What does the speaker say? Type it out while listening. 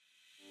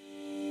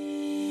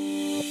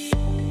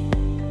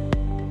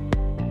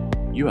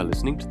You are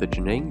listening to The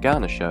Janine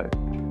Garner Show.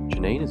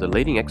 Janine is a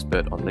leading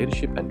expert on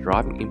leadership and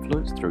driving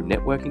influence through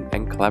networking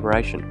and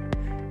collaboration,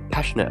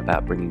 passionate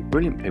about bringing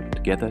brilliant people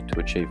together to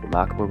achieve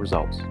remarkable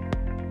results.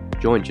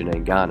 Join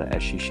Janine Garner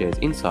as she shares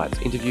insights,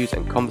 interviews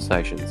and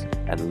conversations,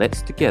 and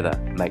let's together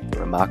make the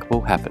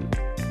remarkable happen.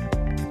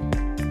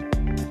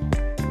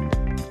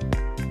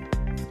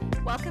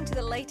 Welcome to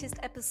the latest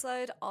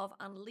episode of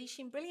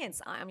Unleashing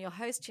Brilliance. I am your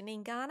host,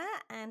 Janine Garner,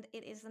 and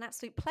it is an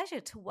absolute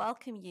pleasure to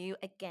welcome you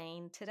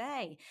again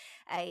today.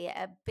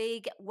 A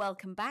big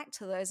welcome back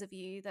to those of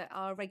you that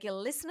are regular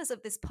listeners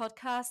of this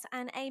podcast,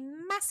 and a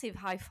massive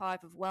high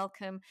five of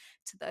welcome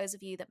to those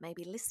of you that may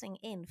be listening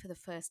in for the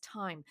first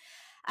time.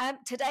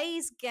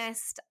 Today's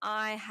guest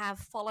I have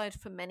followed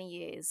for many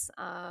years.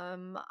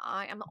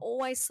 I am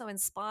always so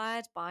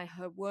inspired by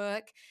her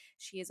work.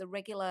 She is a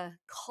regular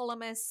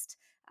columnist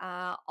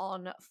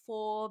on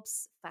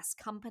Forbes, Fast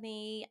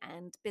Company,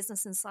 and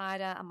Business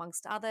Insider,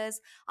 amongst others.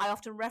 I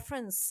often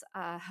reference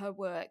her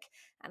work,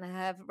 and I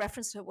have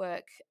referenced her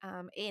work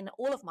in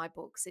all of my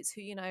books. It's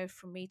Who You Know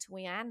From Me to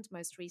We, and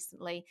most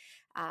recently,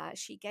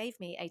 she gave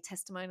me a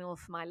testimonial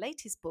for my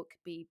latest book,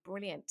 Be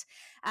Brilliant.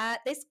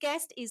 This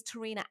guest is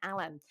Tarina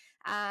Allen.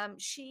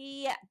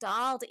 She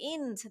dialed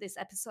into this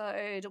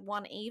episode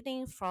one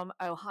evening from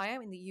Ohio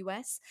in the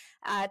US.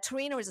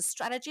 Tarina is a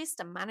strategist,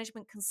 a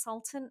management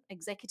consultant,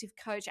 executive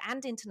coach,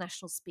 and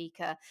international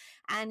speaker.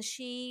 And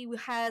she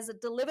has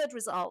delivered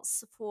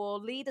results for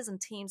leaders and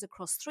teams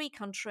across three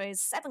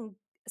continents,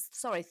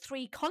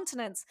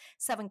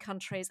 7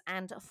 countries,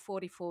 and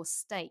 44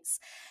 states.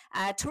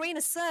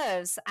 Tarina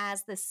serves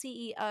as the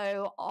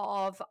CEO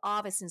of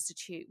Arvis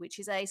Institute, which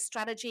is a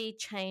strategy,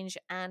 change,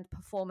 and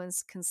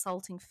performance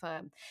consulting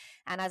firm.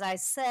 And as I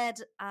said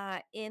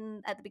at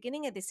the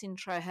beginning of this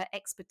intro, her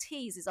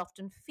expertise is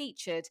often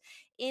featured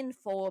in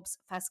Forbes,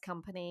 Fast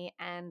Company,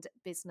 and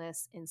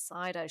Business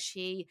Insider.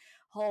 She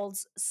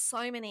holds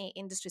so many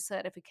industry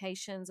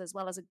certifications, as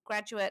well as a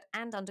graduate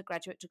and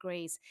undergraduate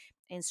degrees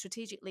in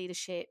strategic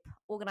leadership,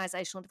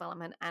 organizational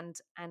development,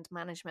 and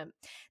management.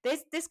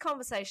 This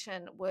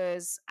conversation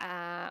was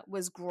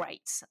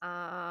great.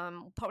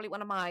 Probably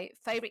one of my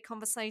favorite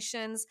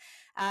conversations.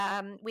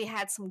 We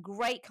had some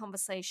great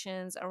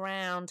conversations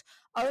around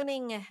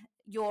owning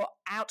your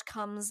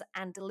outcomes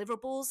and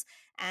deliverables,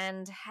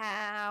 and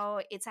how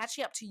it's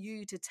actually up to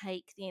you to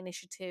take the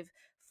initiative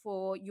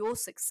for your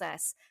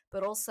success,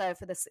 but also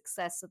for the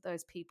success of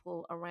those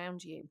people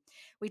around you.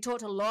 We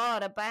talked a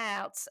lot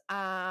about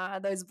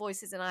those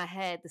voices in our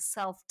head, the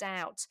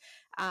self-doubt,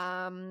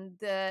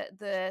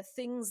 the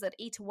things that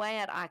eat away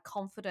at our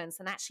confidence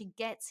and actually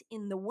get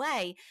in the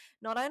way,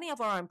 not only of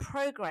our own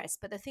progress,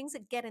 but the things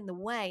that get in the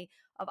way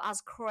of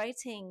us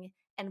creating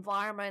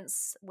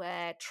environments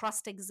where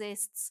trust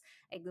exists,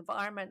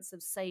 environments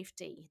of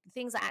safety, the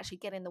things that actually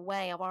get in the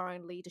way of our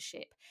own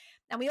leadership.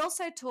 And we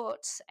also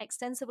talked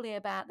extensively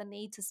about the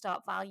need to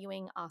start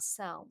valuing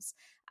ourselves,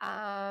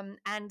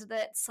 and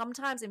that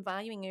sometimes in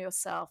valuing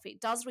yourself, it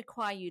does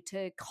require you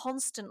to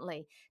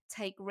constantly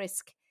take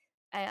risks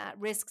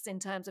in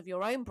terms of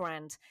your own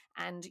brand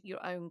and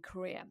your own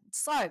career.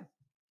 So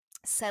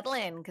settle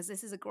in, because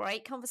this is a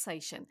great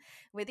conversation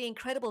with the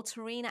incredible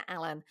Tarina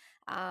Allen,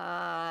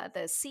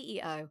 the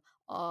CEO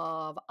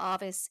of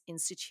Arvis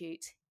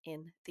Institute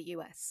in the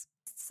US.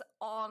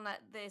 On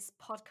this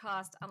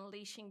podcast,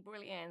 Unleashing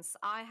Brilliance,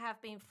 I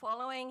have been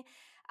following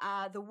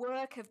the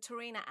work of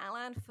Tarina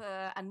Allen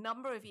for a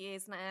number of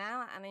years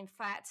now, and in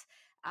fact,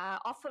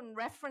 often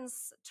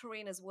reference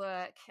Tarina's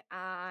work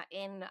I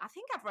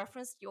think I've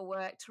referenced your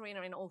work,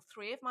 Tarina, in all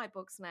 3 of my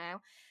books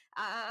now.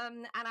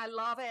 And I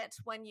love it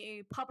when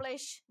you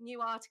publish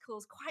new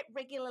articles quite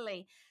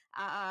regularly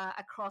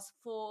across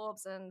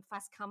Forbes and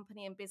Fast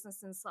Company and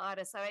Business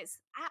Insider. So it's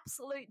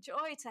absolute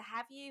joy to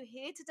have you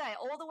here today,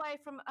 all the way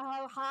from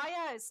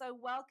Ohio. So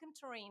welcome,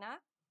 Tarina.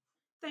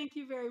 Thank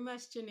you very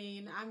much,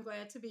 Janine. I'm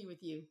glad to be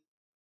with you.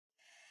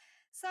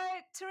 So,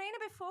 Tarina,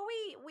 before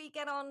we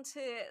get on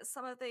to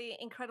some of the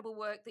incredible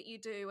work that you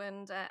do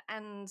and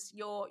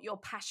your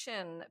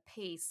passion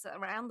piece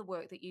around the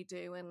work that you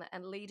do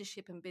and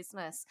leadership and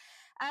business,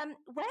 where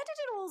did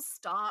it all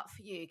start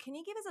for you? Can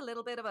you give us a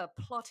little bit of a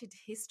plotted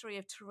history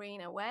of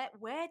Tarina?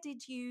 Where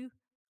did you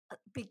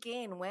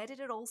begin? Where did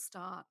it all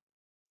start?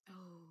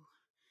 Oh,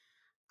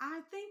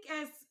 I think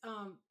as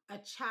a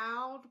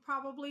child,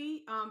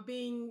 probably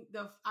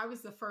I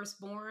was the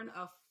firstborn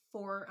of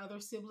 4 other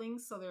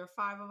siblings, so there are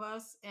 5 of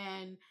us,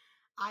 and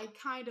I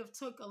kind of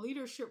took a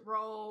leadership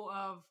role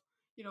of,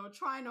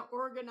 trying to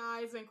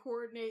organize and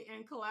coordinate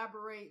and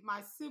collaborate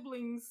my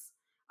siblings,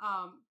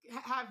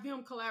 have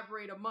them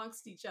collaborate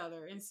amongst each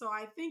other, and so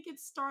I think it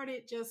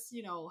started just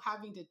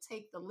having to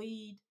take the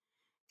lead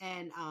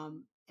and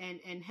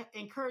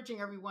encouraging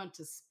everyone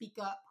to speak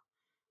up.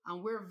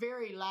 We're a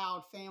very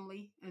loud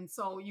family, and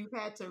so you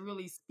had to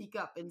really speak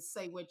up and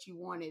say what you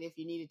wanted if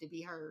you needed to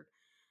be heard.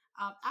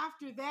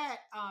 After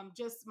that,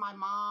 just my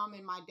mom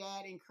and my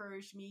dad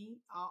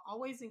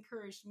always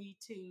encouraged me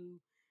to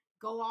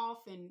go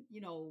off and,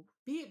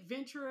 be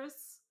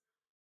adventurous,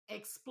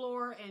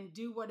 explore and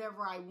do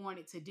whatever I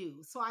wanted to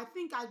do. So I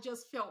think I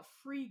just felt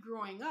free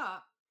growing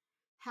up,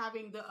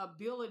 having the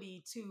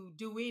ability to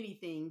do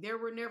anything. There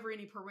were never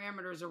any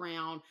parameters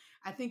around,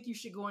 I think you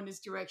should go in this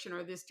direction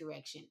or this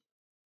direction.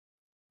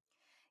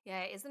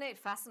 Yeah, isn't it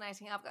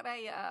fascinating? I've got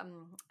a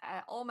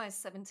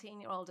almost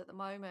 17-year-old at the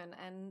moment,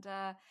 and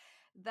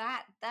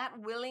that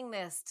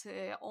willingness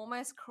to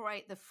almost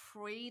create the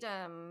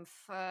freedom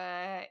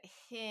for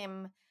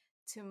him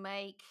to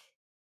make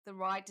the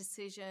right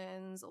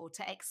decisions or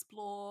to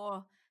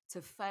explore,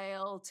 to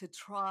fail, to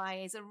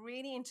try is a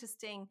really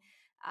interesting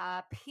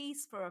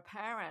piece for a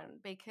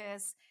parent,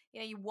 because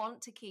you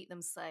want to keep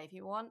them safe.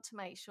 You want to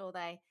make sure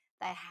they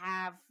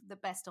have the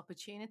best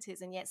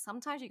opportunities. And yet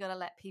sometimes you got to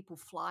let people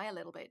fly a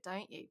little bit,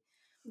 don't you?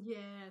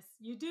 Yes,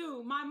 you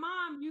do. My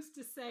mom used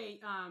to say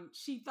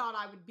she thought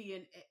I would be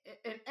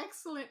an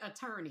excellent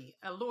attorney,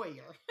 a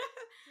lawyer.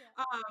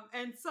 Yeah.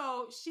 And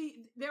so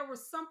there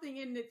was something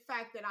in the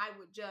fact that I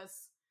would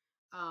just,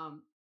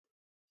 um,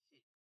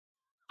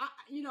 all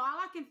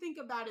I can think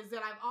about is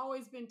that I've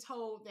always been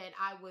told that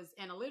I was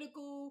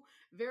analytical,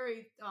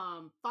 very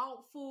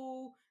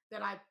thoughtful,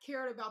 that I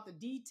cared about the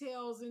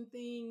details and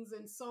things.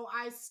 And so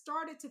I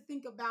started to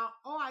think about,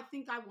 oh, I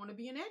think I want to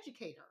be an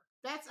educator.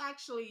 That's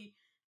actually,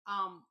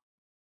 um,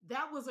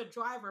 that was a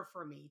driver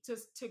for me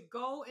to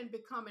go and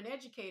become an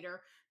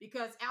educator,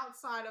 because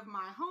outside of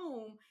my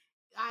home,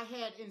 I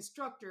had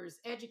instructors,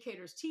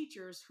 educators,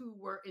 teachers who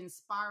were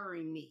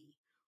inspiring me,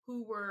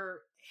 who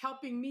were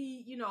helping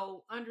me,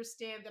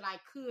 understand that I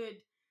could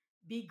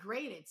be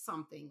great at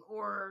something,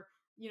 or,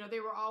 they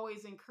were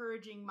always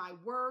encouraging my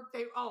work.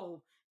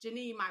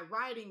 Janine, my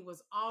writing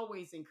was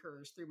always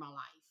encouraged through my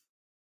life.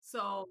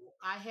 So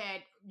I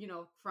had,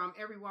 from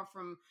everyone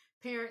from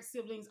parents,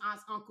 siblings,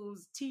 aunts,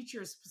 uncles,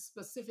 teachers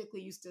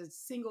specifically used to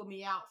single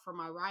me out for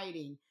my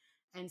writing.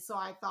 And so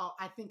I thought,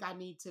 I think I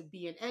need to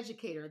be an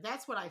educator.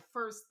 That's what I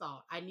first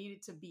thought. I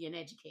needed to be an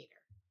educator.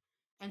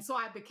 And so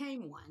I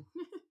became one.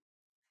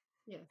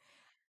 Yes.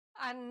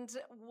 And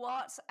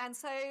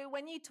so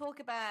when you talk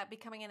about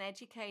becoming an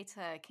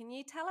educator, can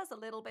you tell us a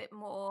little bit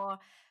more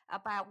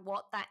about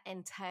what that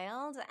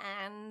entailed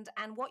and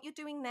what you're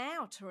doing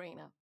now,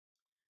 Tarina?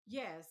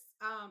 Yes.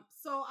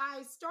 So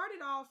I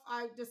started off,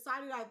 I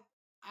decided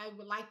I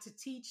would like to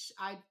teach.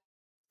 I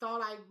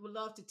thought I would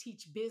love to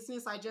teach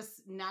business. I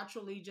just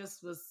naturally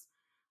just was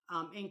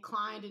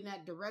inclined in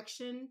that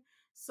direction.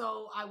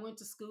 So I went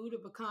to school to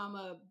become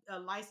a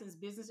licensed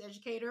business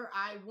educator.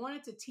 I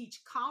wanted to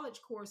teach college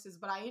courses,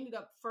 but I ended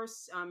up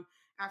first,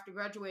 after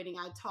graduating,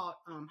 I taught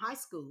high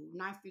school,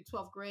 9th through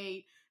 12th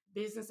grade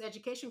business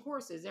education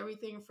courses,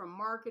 everything from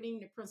marketing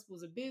to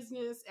principles of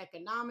business,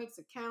 economics,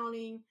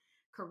 accounting,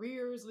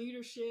 careers,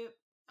 leadership,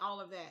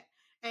 all of that.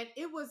 And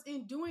it was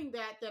in doing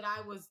that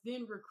I was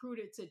then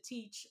recruited to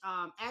teach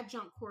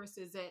adjunct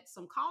courses at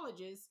some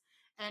colleges.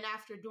 And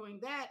after doing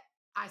that,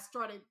 I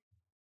started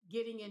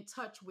getting in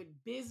touch with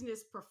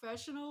business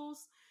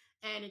professionals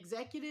and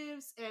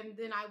executives. And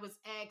then I was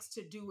asked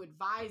to do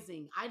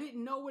advising. I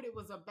didn't know what it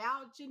was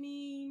about,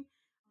 Janine.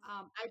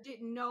 I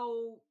didn't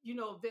know,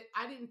 that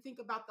I didn't think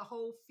about the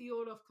whole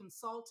field of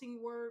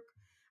consulting work.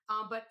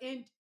 But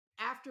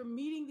after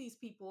meeting these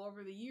people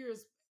over the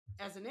years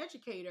as an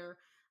educator,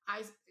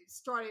 I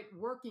started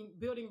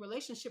building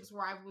relationships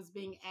where I was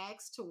being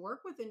asked to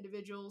work with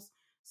individuals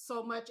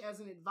so much as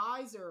an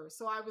advisor.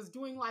 So I was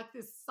doing like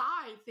this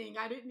side thing.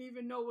 I didn't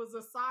even know it was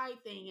a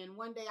side thing. And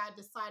one day I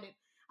decided,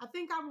 I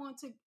think I want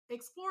to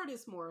explore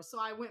this more. So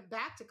I went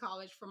back to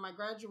college for my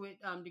graduate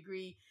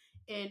degree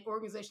in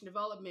organization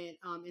development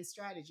and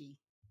strategy.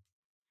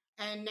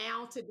 And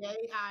now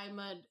today I'm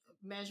a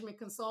management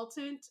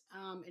consultant,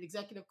 an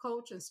executive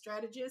coach and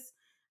strategist.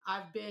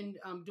 I've been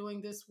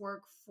doing this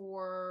work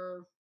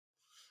for,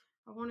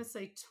 I want to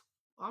say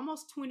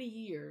almost 20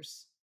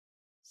 years.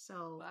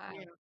 So Wow.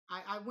 yeah,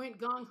 I went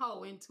gung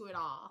ho into it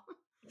all.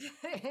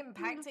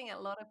 Impacting a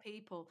lot of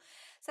people.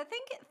 So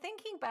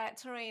thinking back,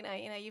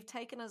 Tarina, you've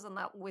taken us on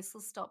that whistle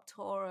stop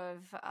tour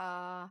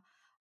of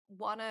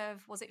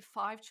was it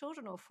 5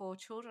 children or 4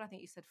 children? I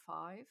think you said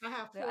five. I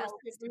have The four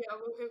kids.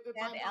 eldest, Yeah,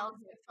 yeah, my the mom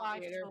eldest had of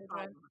five yeah, there are five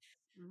children. of us.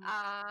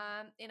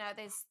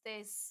 Mhm.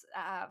 There's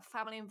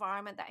family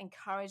environment that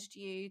encouraged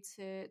you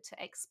to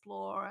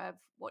explore of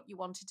what you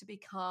wanted to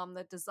become,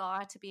 the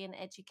desire to be an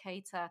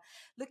educator.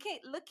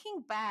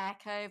 Looking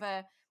back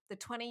over the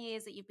 20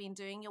 years that you've been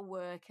doing your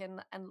work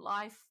and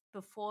life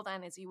before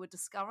then as you were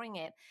discovering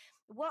it,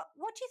 what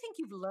do you think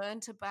you've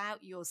learned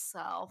about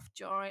yourself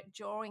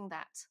during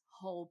that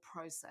whole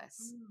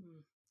process?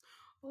 Mm.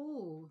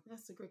 Oh,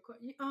 that's a great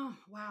question. Oh,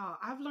 wow.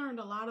 I've learned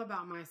a lot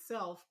about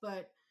myself,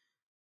 but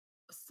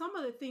some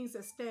of the things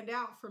that stand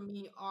out for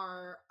me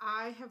are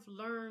I have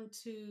learned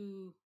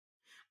to,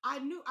 I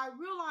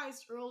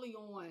realized early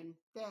on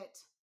that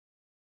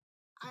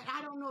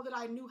I don't know that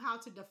I knew how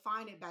to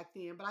define it back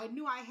then, but I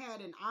knew I had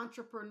an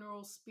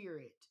entrepreneurial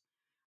spirit.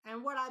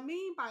 And what I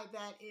mean by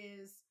that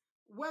is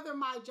whether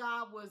my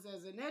job was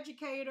as an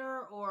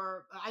educator,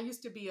 or I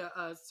used to be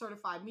a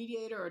certified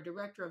mediator or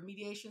director of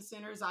mediation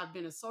centers. I've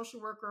been a social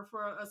worker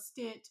for a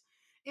stint.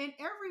 in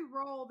every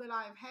role that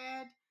I've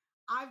had,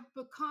 I've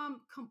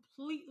become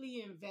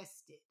completely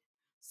invested.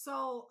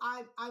 So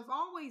I've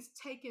always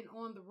taken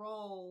on the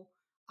role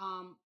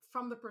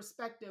from the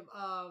perspective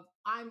of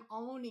I'm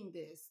owning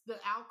this. The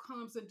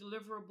outcomes and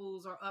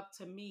deliverables are up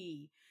to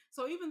me.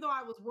 So even though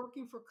I was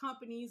working for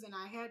companies and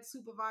I had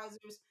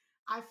supervisors,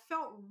 I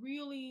felt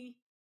really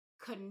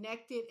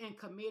connected and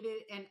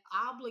committed and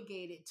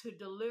obligated to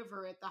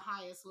deliver at the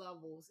highest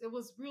levels. It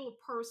was real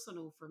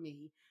personal for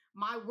me.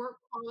 My work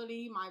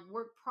quality, my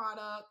work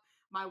product,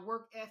 my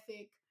work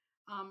ethic,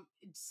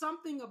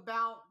 something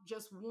about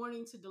just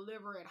wanting to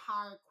deliver at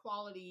higher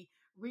quality,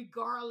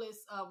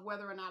 regardless of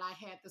whether or not I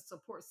had the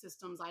support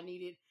systems I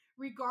needed,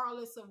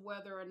 regardless of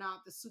whether or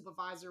not the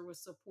supervisor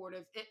was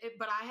supportive.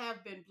 But I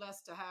have been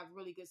blessed to have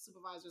really good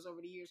supervisors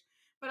over the years.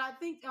 But I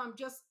think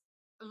just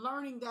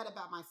learning that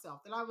about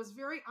myself, that I was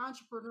very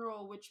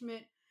entrepreneurial, which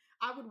meant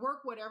I would work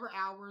whatever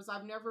hours.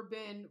 I've never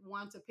been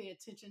one to pay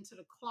attention to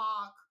the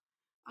clock.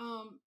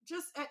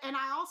 And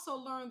I also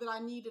learned that I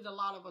needed a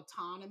lot of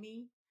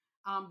autonomy.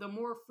 The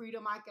more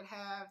freedom I could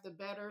have, the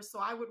better. So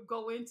I would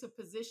go into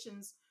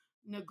positions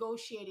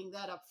negotiating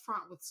that up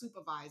front with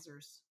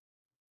supervisors.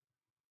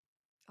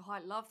 Oh, I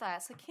love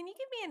that. So, can you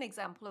give me an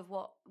example of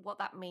what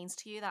that means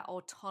to you? That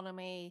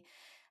autonomy,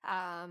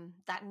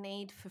 that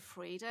need for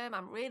freedom.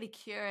 I'm really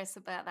curious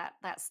about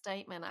that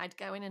statement. I'd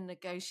go in and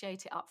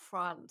negotiate it up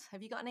front.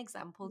 Have you got an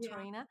example, Yeah.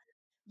 Tarina?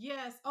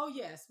 Yes. Oh,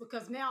 yes.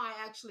 Because now I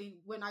actually,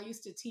 when I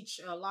used to teach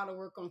a lot of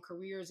work on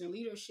careers and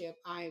leadership,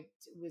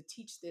 would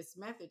teach this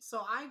method.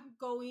 So I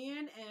go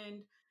in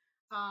and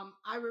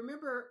I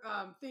remember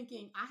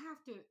thinking I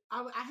have to.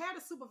 I had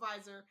a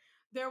supervisor.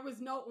 There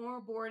was no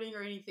onboarding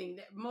or anything.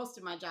 Most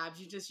of my jobs,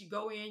 you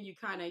go in, you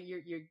kind of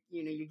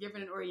you're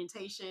given an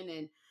orientation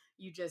and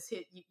you just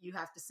hit. You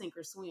have to sink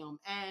or swim.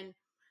 And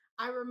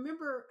I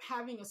remember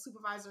having a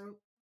supervisor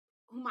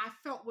whom I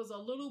felt was a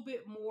little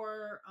bit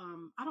more,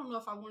 I don't know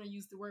if I want to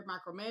use the word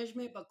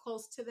micromanagement, but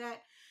close to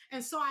that.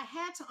 And so I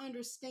had to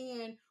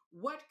understand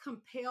what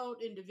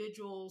compelled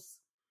individuals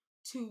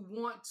to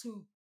want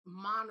to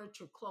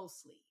monitor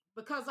closely.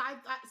 Because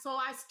so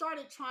I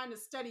started trying to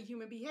study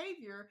human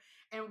behavior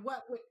and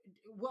what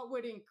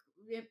would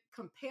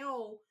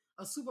compel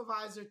a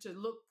supervisor to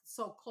look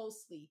so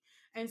closely.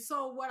 And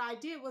so what I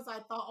did was I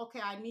thought, okay,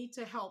 I need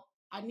to help.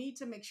 I need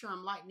to make sure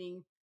I'm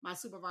lightening my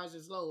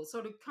supervisor's load.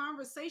 So the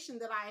conversation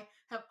that I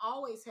have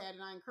always had,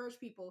 and I encourage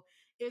people,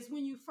 is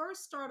when you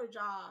first start a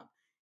job,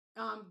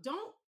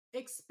 don't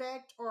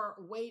expect or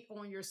wait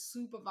on your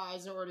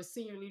supervisor or the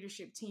senior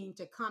leadership team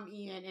to come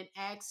in and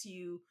ask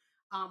you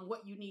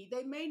what you need.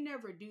 They may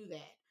never do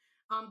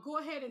that. Go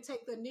ahead and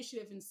take the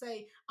initiative and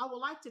say, "I would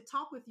like to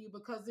talk with you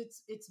because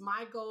it's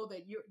my goal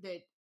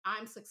that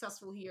I'm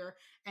successful here,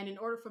 and in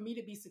order for me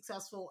to be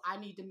successful, I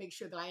need to make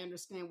sure that I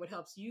understand what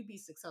helps you be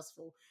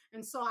successful."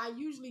 And so I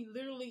usually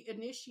literally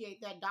initiate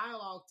that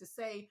dialogue to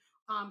say,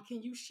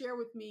 "Can you share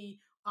with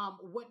me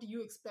what do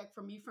you expect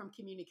from me from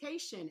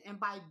communication?" And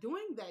by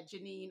doing that,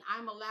 Janine,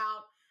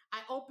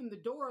 I open the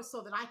door so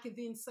that I can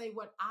then say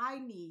what I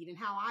need and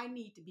how I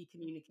need to be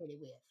communicated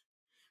with.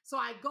 So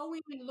I go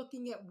in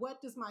looking at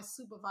what does my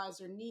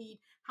supervisor need?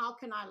 How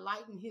can I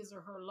lighten his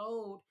or her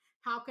load?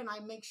 How can I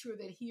make sure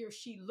that he or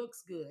she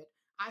looks good?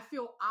 I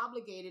feel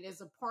obligated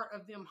as a part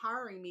of them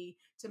hiring me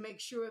to make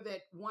sure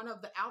that one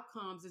of the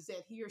outcomes is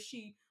that he or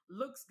she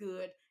looks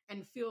good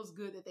and feels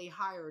good that they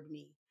hired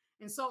me.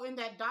 And so in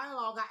that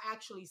dialogue, I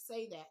actually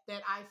say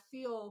that I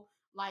feel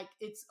like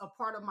it's a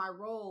part of my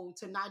role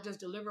to not just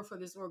deliver for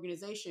this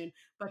organization,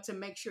 but to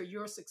make sure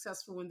you're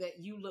successful and that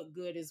you look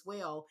good as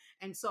well.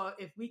 And so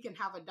if we can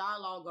have a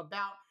dialogue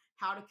about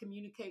how to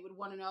communicate with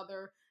one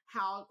another,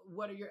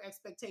 what are your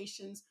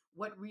expectations,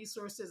 what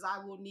resources I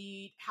will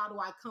need, how do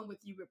I come with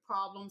you with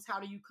problems, how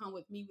do you come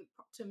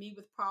to me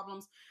with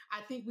problems,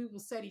 I think we will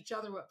set each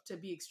other up to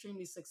be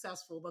extremely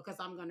successful because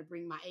I'm going to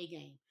bring my A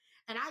game.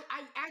 And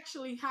I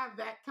actually have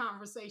that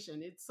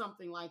conversation. It's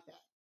something like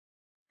that.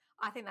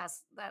 I think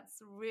that's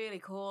really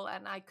cool,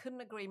 and I couldn't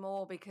agree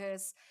more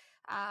because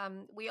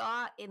we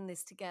are in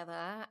this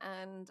together,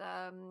 and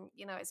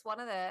it's one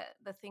of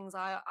the things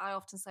I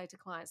often say to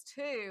clients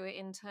too,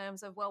 in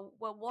terms of well,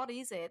 what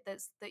is it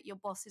that your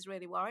boss is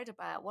really worried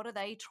about? What are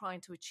they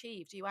trying to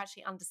achieve? Do you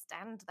actually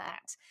understand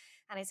that?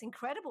 And it's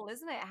incredible,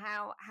 isn't it?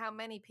 How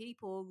many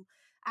people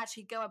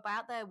actually go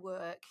about their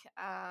work.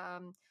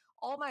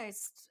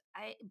 Almost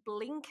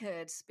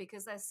blinkered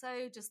because they're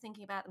so just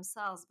thinking about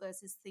themselves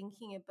versus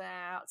thinking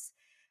about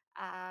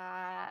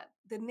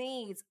the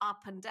needs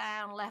up and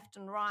down, left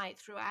and right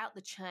throughout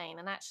the chain.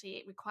 And actually,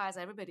 it requires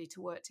everybody to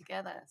work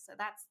together. So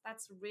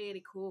that's a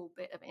really cool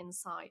bit of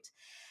insight.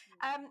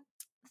 Um,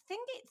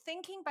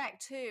 thinking back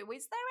too,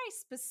 is there a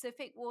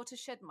specific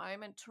watershed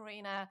moment,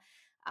 Tarina,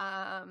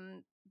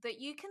 that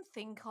you can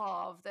think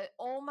of that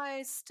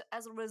almost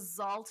as a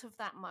result of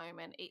that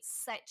moment, it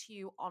set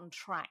you on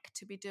track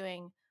to be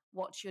doing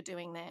what you're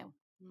doing now?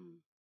 Mm.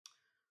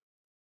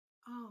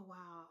 Oh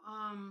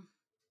wow.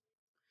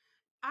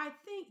 I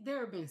think there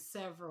have been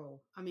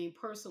several. I mean,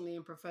 personally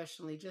and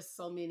professionally, just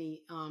so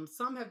many.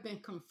 Some have been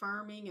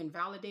confirming and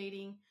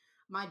validating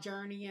my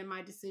journey and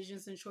my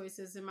decisions and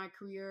choices in my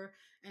career,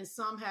 and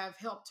some have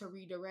helped to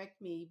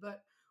redirect me.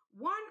 But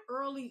one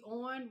early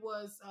on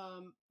was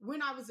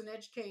when I was an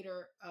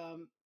educator.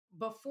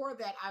 Before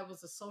that, I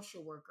was a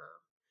social worker.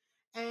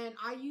 And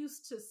I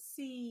used to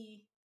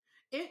see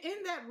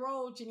in that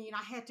role, Janine,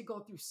 I had to go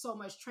through so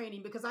much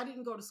training because I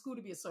didn't go to school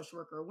to be a social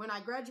worker. When I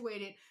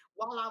graduated,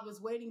 while I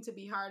was waiting to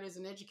be hired as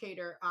an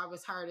educator, I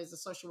was hired as a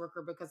social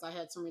worker because I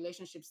had some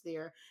relationships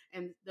there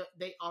and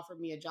they offered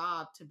me a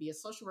job to be a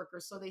social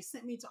worker. So they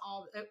sent me to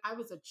I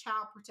was a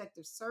child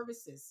protective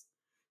services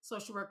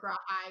social worker.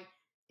 I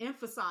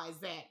emphasize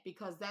that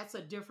because that's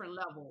a different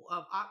level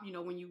of,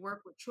 when you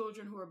work with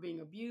children who are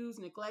being abused,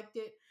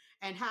 neglected,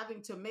 and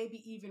having to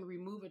maybe even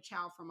remove a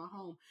child from a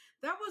home.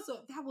 That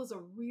was a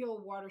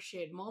real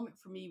watershed moment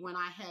for me when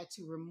I had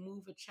to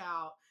remove a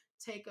child,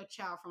 take a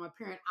child from a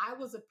parent. I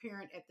was a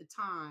parent at the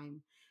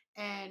time,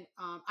 and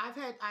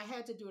I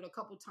had to do it a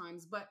couple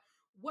times. But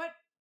what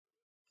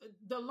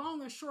the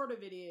long and short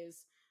of it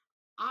is,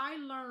 I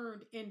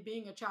learned in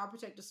being a child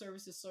protective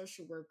services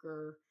social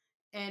worker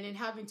and in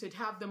having to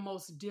have the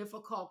most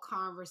difficult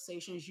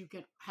conversations you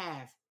can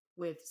have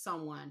with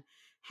someone.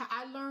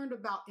 I learned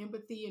about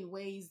empathy in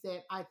ways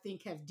that I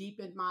think have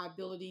deepened my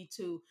ability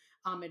to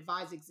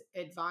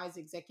advise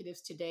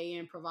executives today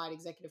and provide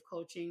executive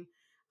coaching.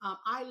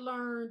 I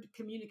learned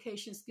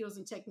communication skills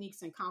and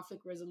techniques and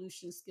conflict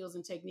resolution skills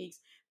and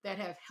techniques that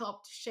have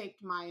helped shape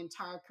my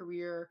entire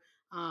career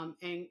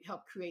and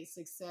help create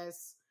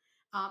success.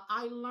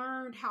 I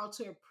learned how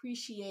to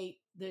appreciate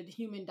the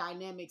human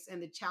dynamics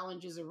and the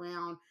challenges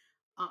around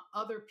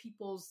other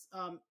people's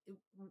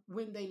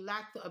when they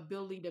lack the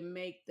ability to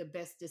make the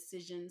best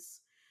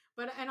decisions.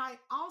 And I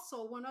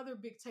also, one other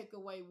big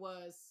takeaway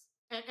was,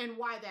 and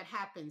why that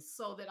happens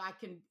so that I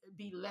can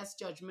be less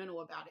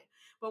judgmental about it.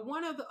 But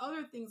one of the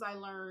other things I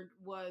learned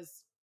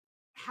was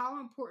how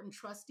important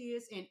trust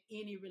is in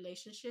any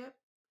relationship.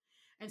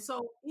 And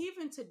so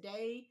even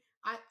today,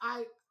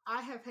 I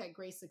have had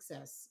great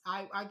success.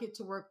 I get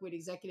to work with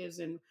executives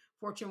in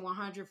Fortune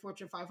 100,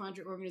 Fortune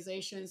 500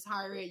 organizations,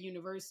 higher ed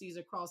universities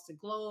across the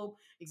globe,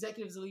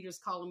 executives and leaders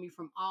calling me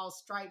from all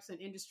stripes and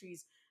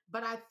industries.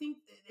 But I think,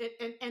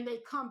 and they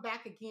come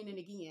back again and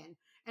again.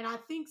 And I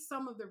think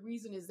some of the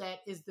reason is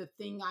the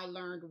thing I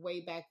learned way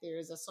back there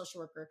as a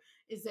social worker,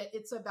 is that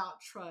it's about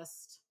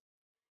trust.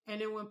 And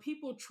then when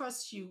people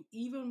trust you,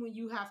 even when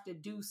you have to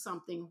do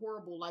something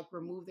horrible, like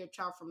remove their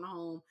child from the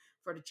home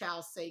for the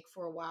child's sake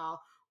for a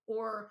while,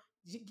 or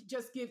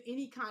just give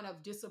any kind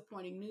of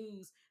disappointing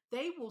news,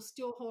 they will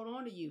still hold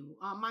on to you.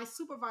 My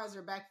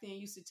supervisor back then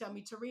used to tell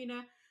me,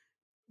 Tarina,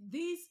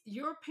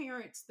 your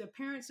parents, the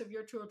parents of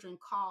your children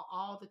call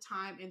all the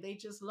time and they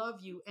just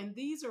love you. And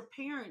these are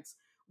parents,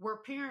 were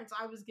parents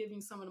I was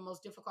giving some of the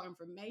most difficult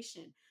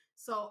information.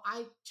 So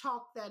I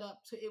chalked that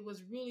up to, it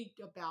was really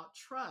about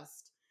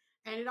trust.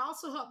 And it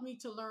also helped me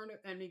to learn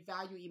and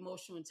value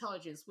emotional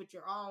intelligence, which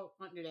are all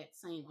under that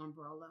same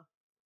umbrella.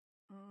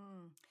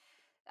 Mm.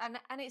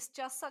 And it's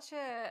just such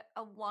a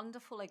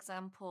wonderful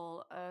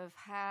example of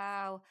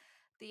how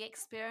the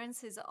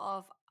experiences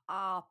of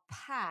our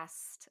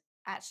past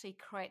actually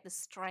create the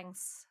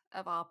strengths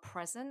of our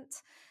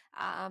present.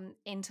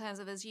 In terms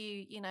of, as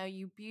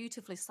you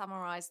beautifully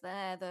summarized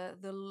there,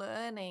 the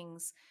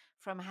learnings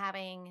from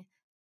having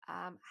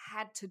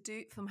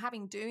from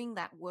having doing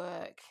that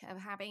work, of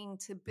having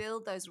to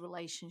build those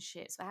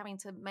relationships, for having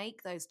to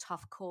make those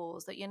tough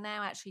calls, that you're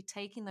now actually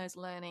taking those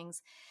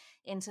learnings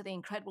into the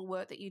incredible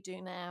work that you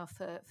do now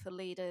for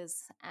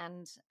leaders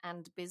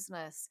and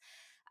business.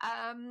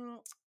 Um,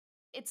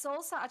 it's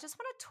also, I just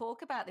want to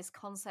talk about this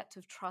concept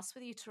of trust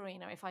with you,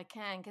 Tarina, if I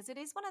can, because it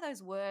is one of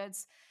those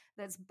words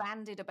that's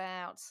bandied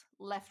about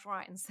left,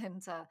 right, and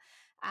center.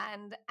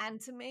 And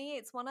to me,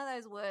 it's one of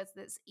those words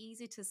that's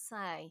easy to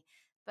say,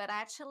 but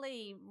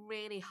actually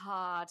really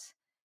hard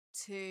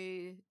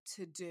to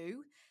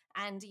do.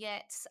 And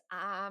yet,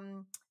 I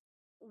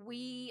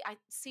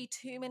see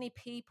too many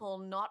people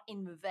not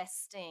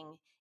investing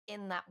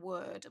in that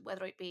word,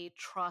 whether it be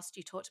trust.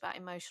 You talked about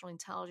emotional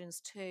intelligence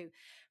too.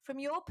 From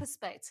your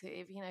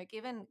perspective,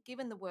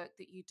 given the work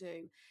that you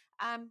do,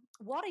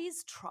 what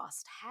is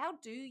trust? How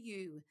do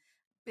you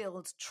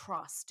build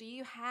trust? Do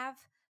you have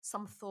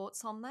some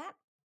thoughts on that?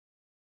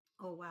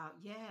 Oh, wow.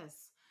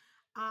 Yes.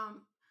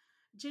 Um,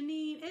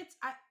 Janine,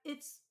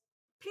 it's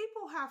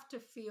people have to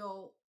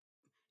feel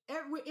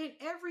in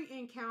every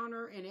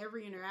encounter and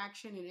every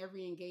interaction and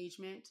every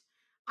engagement.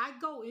 I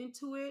go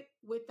into it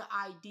with the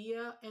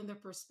idea and the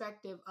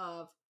perspective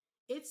of,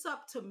 it's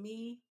up to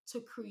me to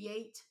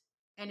create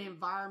an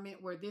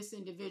environment where this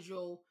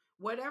individual,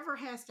 whatever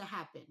has to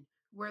happen,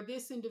 where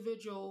this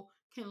individual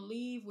can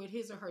leave with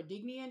his or her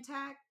dignity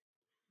intact,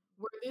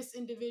 where this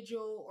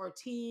individual or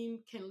team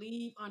can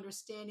leave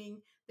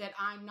understanding that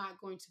I'm not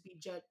going to be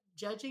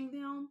judging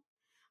them.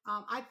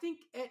 I think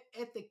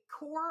at the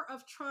core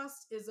of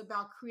trust is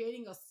about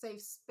creating a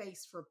safe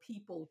space for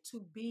people,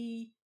 to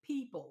be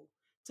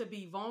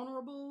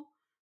vulnerable,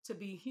 to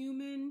be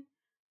human,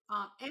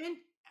 and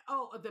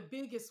the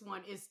biggest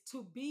one is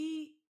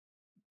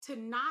to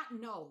not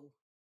know,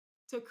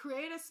 to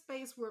create a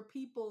space where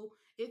people,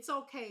 it's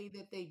okay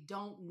that they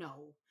don't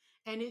know,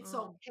 and it's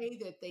Mm, okay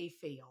that they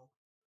fail.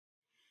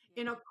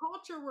 In yeah. a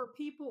culture where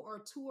people are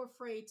too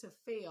afraid to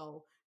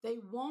fail, they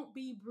won't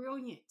be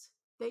brilliant.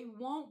 They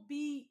won't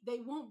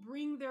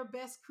bring their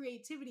best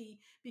creativity,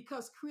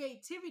 because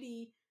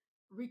creativity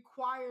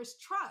requires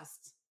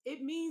trust.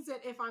 It means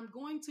that if I'm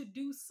going to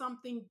do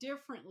something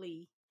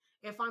differently,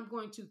 if I'm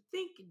going to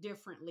think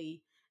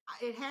differently,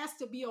 it has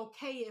to be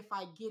okay if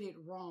I get it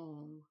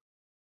wrong.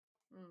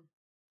 Mm.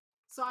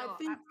 So I No,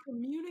 think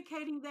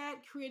communicating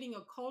that, creating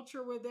a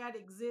culture where that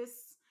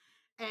exists,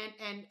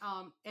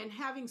 and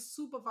having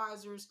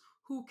supervisors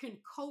who can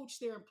coach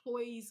their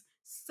employees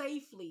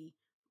safely,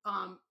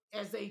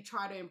 as they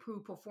try to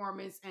improve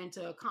performance and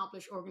to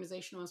accomplish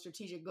organizational and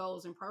strategic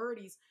goals and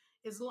priorities.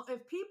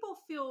 If people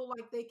feel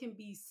like they can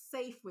be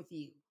safe with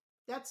you,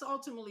 that's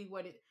ultimately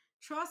what it.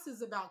 Trust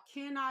is about.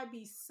 Can I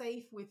be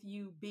safe with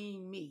you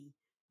being me,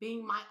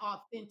 being my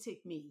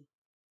authentic me?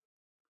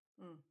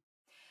 mm.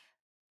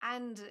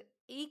 And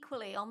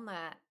equally on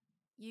that,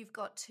 you've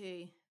got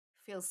to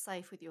feel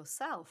safe with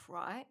yourself,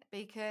 right?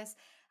 Because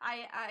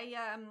I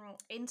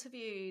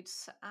interviewed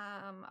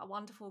a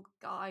wonderful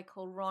guy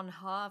called Ron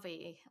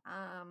Harvey.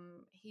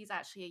 He's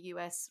actually a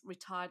US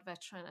retired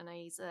veteran, and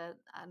he's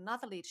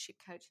another leadership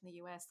coach in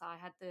the US. I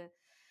had the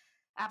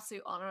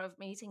absolute honor of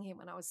meeting him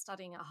when I was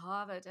studying at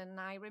Harvard. And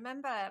I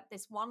remember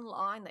this one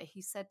line that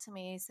he said to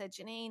me. He said,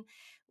 Janine,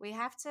 we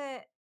have to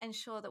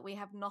ensure that we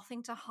have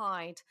nothing to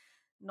hide,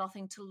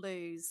 nothing to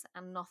lose,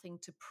 and nothing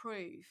to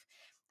prove.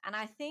 And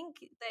I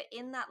think that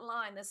in that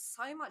line, there's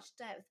so much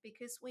depth,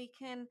 because we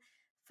can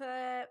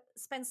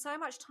spend so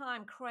much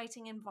time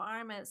creating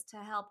environments to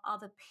help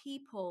other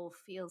people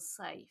feel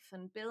safe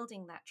and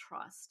building that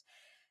trust.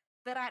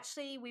 But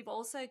actually, we've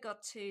also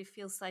got to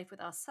feel safe with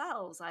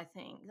ourselves, I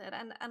think. That,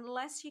 and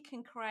unless you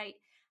can create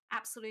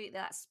absolutely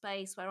that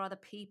space where other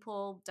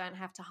people don't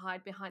have to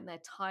hide behind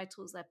their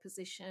titles, their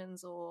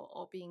positions,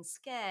 or being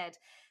scared,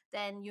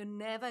 then you're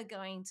never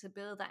going to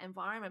build that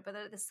environment. But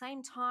at the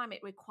same time,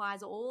 it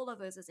requires all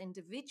of us as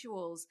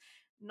individuals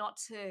not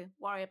to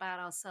worry about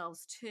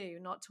ourselves too,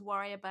 not to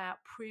worry about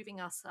proving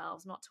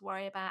ourselves, not to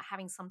worry about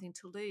having something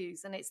to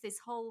lose. And it's this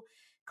whole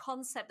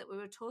concept that we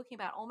were talking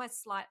about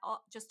almost like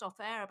just off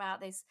air,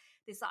 about this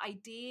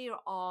idea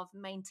of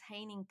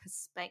maintaining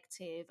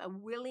perspective, a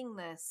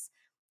willingness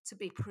to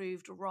be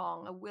proved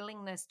wrong, a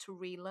willingness to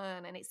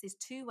relearn. And it's this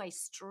two-way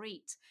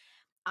street,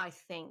 I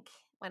think,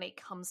 when it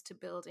comes to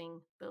building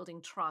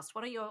trust.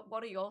 What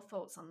are your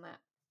thoughts on that?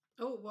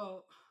 Oh,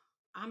 well,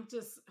 I'm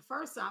just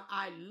first off,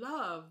 I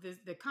love this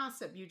the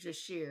concept you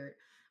just shared.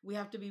 We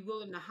have to be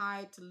willing to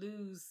hide, to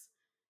lose,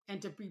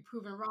 and to be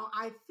proven wrong.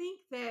 I think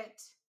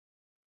that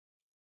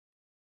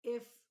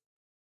if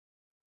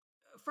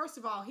first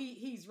of all,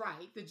 he's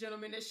right. The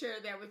gentleman that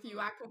shared that with you,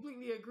 I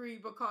completely agree,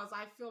 because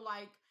I feel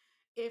like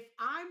if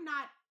I'm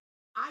not,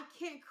 I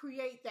can't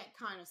create that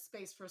kind of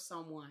space for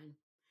someone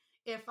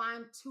if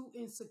I'm too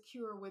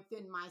insecure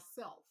within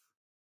myself.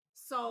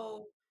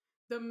 So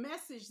the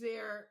message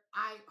there,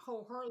 I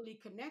wholeheartedly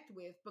connect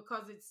with,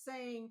 because it's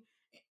saying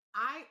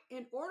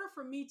in order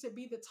for me to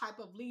be the type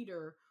of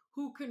leader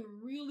who can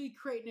really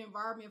create an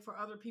environment for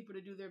other people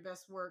to do their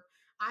best work,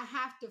 I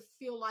have to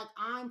feel like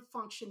I'm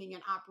functioning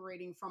and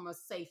operating from a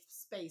safe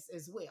space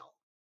as well.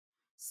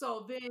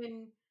 So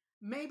then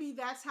maybe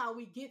that's how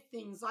we get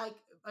things like,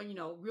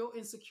 real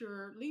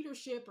insecure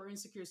leadership or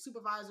insecure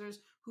supervisors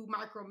who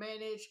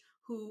micromanage,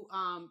 who,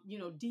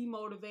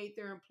 demotivate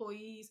their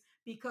employees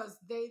because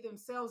they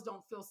themselves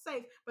don't feel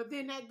safe. But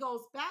then that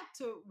goes back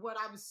to what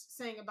I was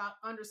saying about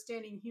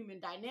understanding human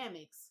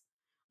dynamics.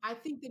 I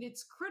think that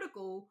it's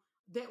critical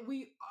that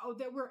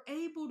we're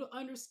able to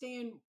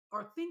understand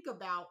or think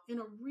about in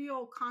a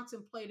real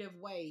contemplative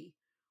way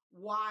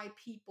why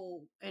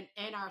people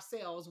and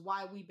ourselves,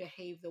 why we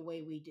behave the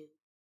way we do.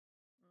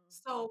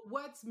 So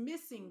what's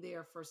missing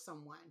there for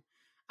someone?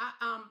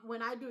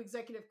 When I do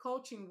executive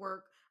coaching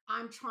work,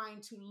 I'm trying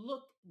to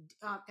look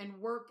and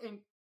work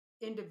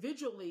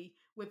individually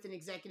with an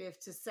executive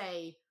to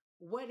say,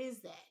 what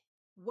is that?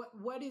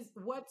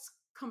 What's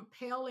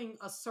compelling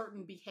a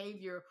certain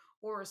behavior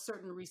or a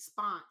certain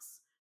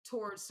response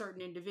towards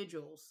certain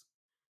individuals?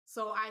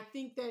 So I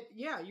think that,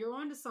 yeah, you're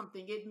onto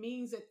something. It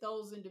means that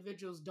those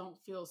individuals don't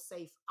feel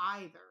safe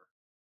either.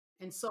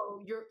 And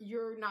so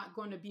you're not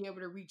going to be able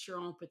to reach your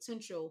own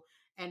potential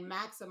and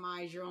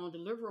maximize your own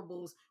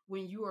deliverables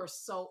when you are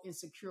so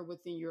insecure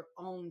within your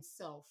own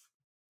self.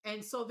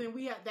 And so then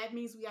that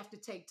means we have to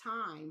take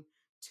time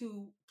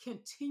to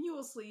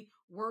continuously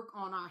work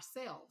on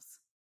ourselves.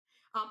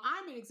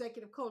 I'm an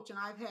executive coach, and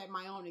I've had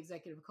my own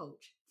executive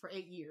coach for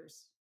 8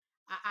 years.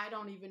 I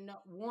don't even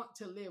want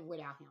to live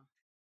without him.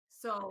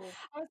 So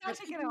I was I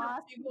actually think going we to have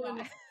ask to be you willing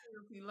to that.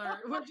 continuously learn.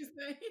 What'd you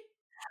say?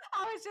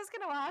 I was just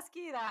going to ask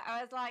you that.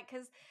 I was like,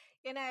 because,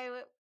 you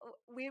know,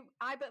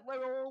 but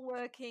we're all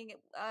working.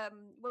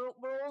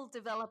 We're all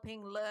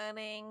developing,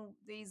 learning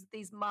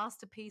these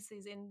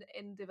masterpieces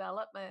in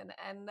development,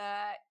 and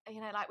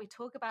like we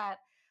talk about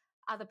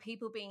other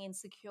people being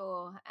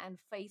insecure and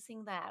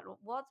facing that.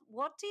 What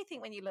do you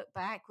think when you look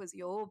back was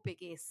your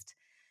biggest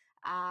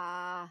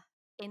uh,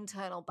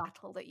 internal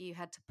battle that you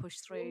had to push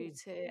through Ooh.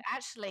 to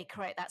actually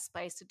create that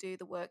space to do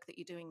the work that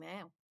you're doing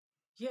now?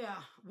 Yeah,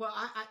 well,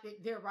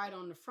 they're right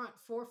on the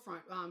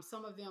forefront.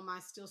 Some of them I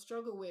still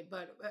struggle with,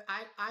 but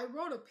I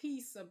wrote a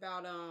piece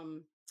about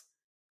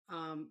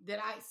that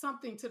I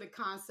something to the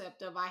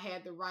concept of I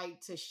had the right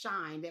to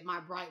shine, that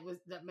my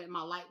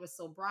light was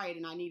so bright,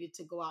 and I needed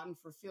to go out and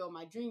fulfill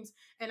my dreams.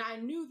 And I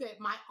knew that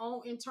my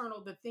own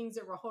internal, the things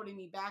that were holding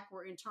me back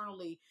were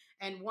internally,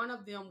 and one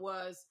of them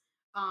was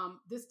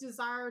this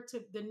desire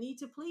the need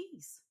to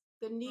please,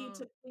 the need Mm,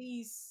 to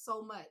please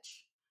so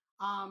much,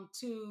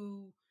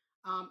 to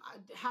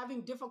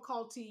having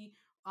difficulty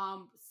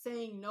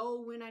saying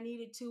no when I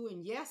needed to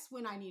and yes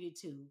when I needed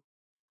to,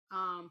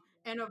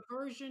 and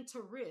aversion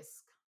to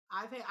risk.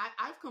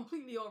 I've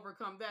completely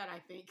overcome that. I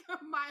think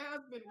my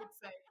husband would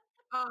say,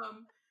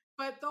 um,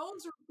 but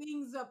those are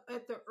things up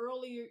at the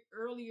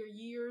earlier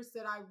years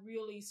that I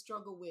really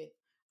struggle with.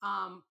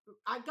 Um,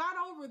 I got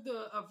over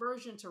the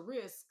aversion to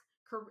risk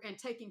and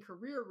taking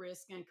career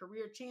risk and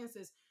career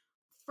chances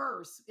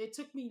first. It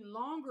took me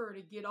longer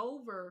to get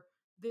over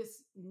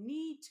this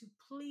need to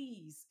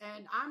please,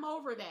 and I'm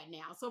over that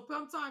now. So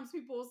sometimes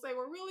people will say,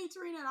 "Well, really,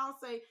 Tarina?" And I'll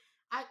say,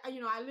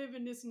 I live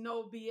in this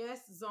no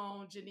BS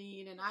zone,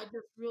 Janine, and I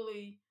just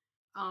really,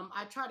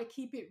 I try to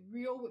keep it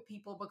real with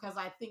people because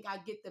I think I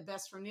get the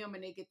best from them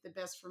and they get the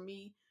best from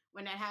me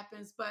when that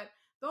happens. But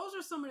those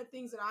are some of the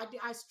things that I did.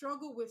 I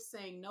struggle with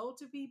saying no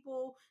to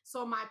people.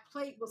 So my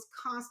plate was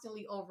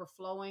constantly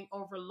overflowing,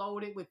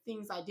 overloaded with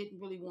things I didn't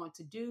really want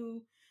to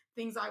do,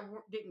 things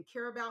didn't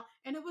care about,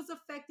 and it was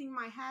affecting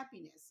my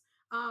happiness.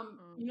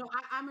 mm.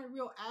 I'm a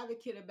real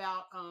advocate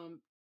about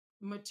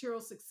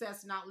material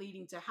success not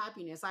leading to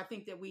happiness. I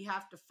think that we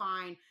have to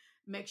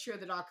make sure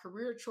that our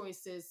career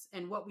choices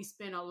and what we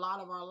spend a lot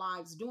of our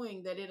lives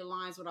doing, that it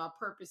aligns with our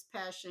purpose,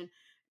 passion,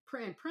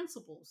 and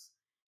principles.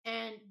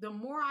 And the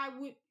more I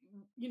would,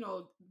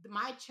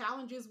 my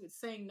challenges with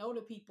saying no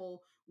to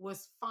people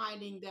was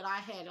finding that I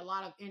had a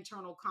lot of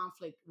internal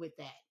conflict with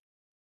that.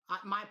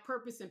 My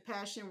purpose and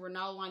passion were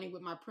not aligning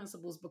with my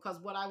principles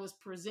because what I was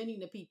presenting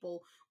to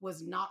people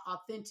was not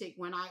authentic.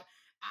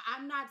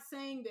 I'm not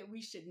saying that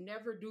we should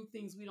never do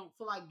things we don't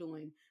feel like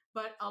doing,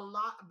 but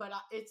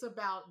it's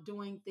about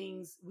doing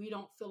things we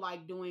don't feel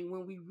like doing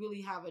when we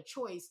really have a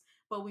choice,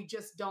 but we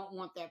just don't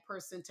want that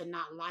person to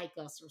not like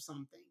us or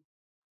something.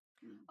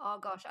 Mm. Oh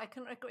gosh, I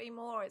couldn't agree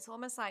more. It's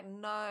almost like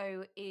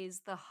no is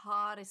the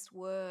hardest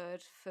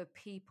word for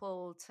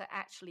people to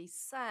actually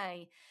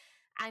say.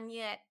 And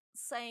yet,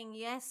 saying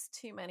yes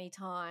too many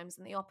times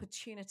and the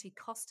opportunity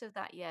cost of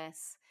that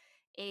yes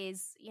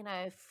is,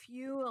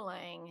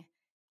 fueling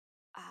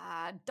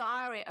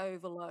diary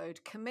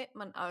overload,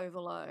 commitment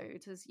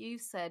overload, as you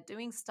said,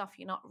 doing stuff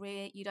you don't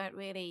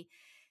really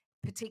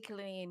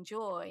particularly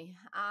enjoy.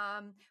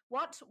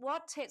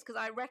 What tips? Because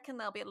I reckon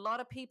there'll be a lot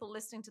of people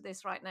listening to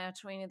this right now,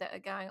 Tarina, that are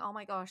going, "Oh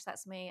my gosh,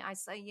 that's me. I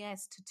say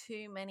yes to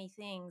too many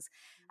things."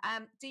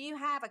 Do you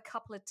have a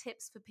couple of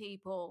tips for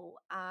people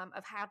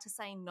of how to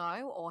say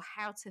no or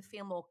how to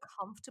feel more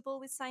comfortable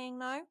with saying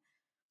no?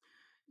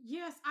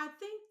 Yes, I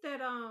think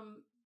that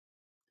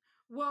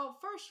well,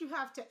 first you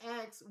have to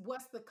ask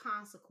what's the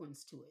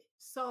consequence to it.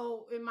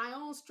 So in my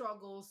own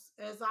struggles,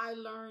 as I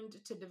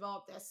learned to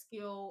develop that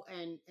skill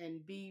and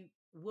be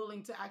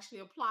willing to actually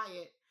apply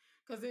it,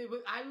 because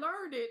I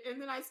learned it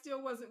and then I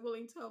still wasn't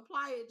willing to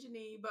apply it,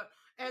 Janine. But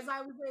as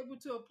I was able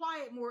to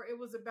apply it more, it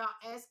was about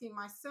asking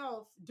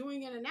myself,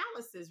 doing an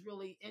analysis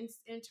really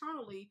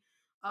internally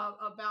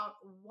about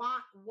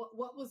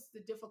what was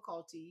the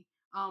difficulty,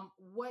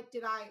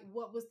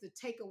 what was the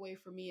takeaway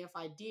for me if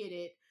I did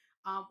it,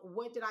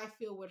 what did I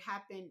feel would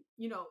happen,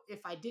 if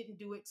I didn't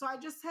do it. So I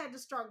just had to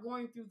start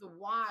going through the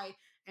why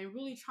and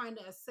really trying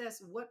to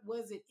assess what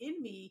was it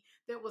in me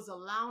that was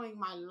allowing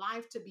my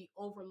life to be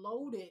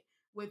overloaded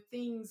with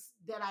things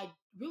that I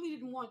really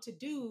didn't want to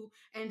do.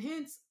 And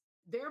hence,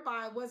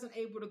 thereby, I wasn't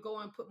able to go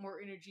and put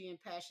more energy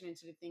and passion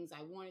into the things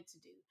I wanted to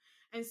do.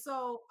 And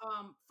so,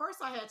 first,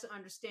 I had to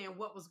understand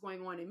what was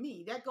going on in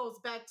me. That goes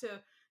back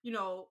to,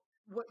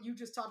 what you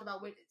just talked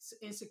about with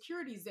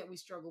insecurities that we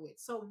struggle with.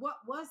 So, what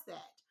was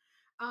that?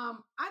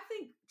 I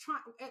think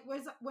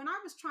when I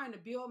was trying to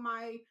build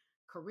my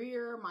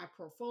career, my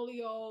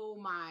portfolio,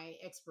 my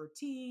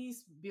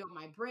expertise, build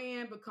my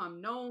brand,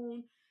 become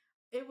known,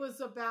 it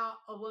was about,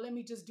 oh, well, let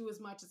me just do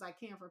as much as I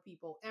can for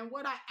people. And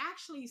what I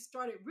actually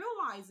started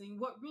realizing,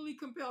 what really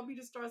compelled me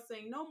to start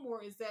saying no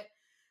more, is that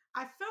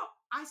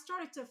I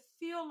started to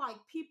feel like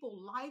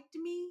people liked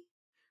me,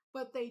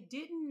 but they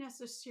didn't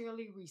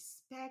necessarily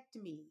respect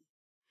me.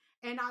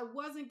 And I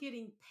wasn't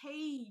getting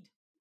paid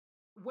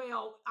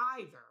well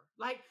either.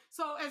 Like,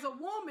 so as a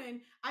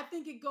woman, I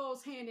think it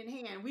goes hand in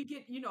hand. We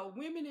get,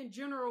 women in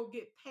general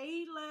get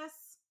paid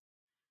less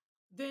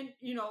than,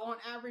 on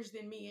average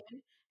than men.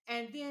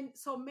 And then,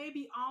 so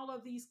maybe all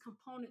of these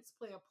components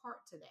play a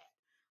part to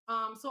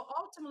that. So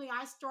ultimately,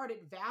 I started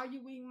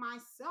valuing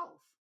myself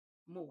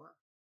more.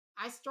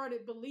 I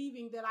started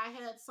believing that I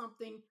had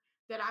something,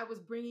 that I was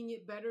bringing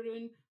it better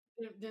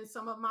than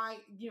some of my,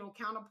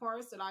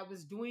 counterparts, that I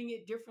was doing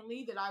it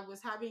differently, that I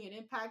was having an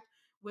impact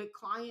with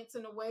clients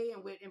in a way,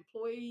 and with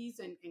employees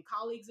and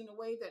colleagues in a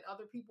way that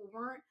other people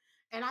weren't.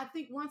 And I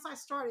think once I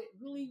started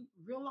really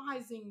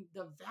realizing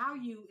the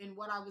value in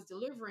what I was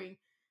delivering,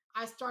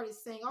 I started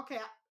saying, okay,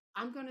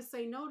 I'm going to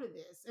say no to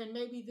this. And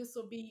maybe this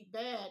will be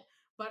bad.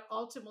 But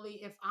ultimately,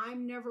 if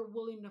I'm never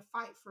willing to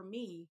fight for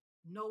me,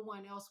 no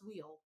one else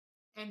will.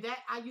 And that,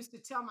 I used to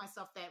tell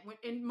myself that when,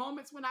 in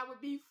moments when I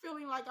would be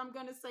feeling like I'm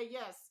going to say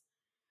yes,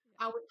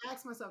 I would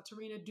ask myself,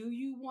 Tarina, do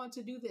you want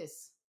to do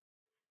this?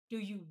 Do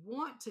you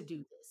want to do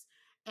this?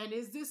 And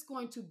is this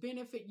going to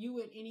benefit you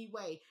in any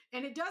way?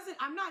 And it doesn't,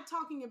 I'm not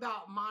talking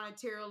about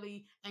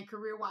monetarily and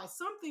career wise.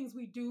 Some things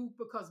we do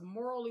because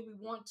morally we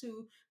want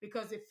to,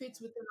 because it fits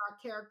within our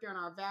character and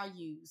our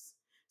values.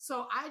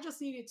 So I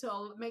just needed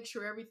to make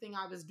sure everything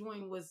I was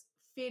doing was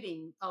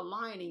fitting,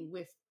 aligning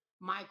with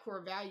my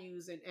core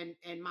values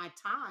and my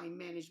time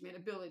management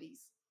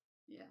abilities.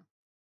 Yeah.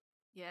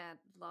 Yeah,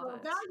 love So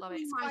it. Love it.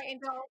 valuing It's quite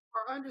myself,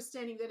 or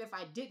understanding that if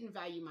I didn't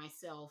value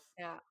myself,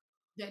 yeah.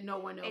 that no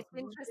one else It's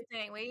would.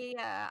 interesting.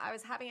 I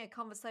was having a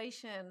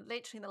conversation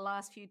literally in the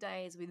last few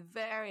days with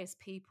various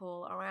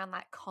people around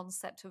that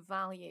concept of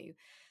value.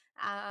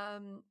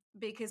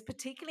 Because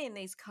particularly in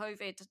these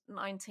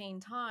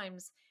COVID-19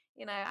 times,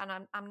 and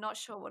I'm not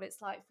sure what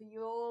it's like for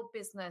your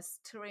business,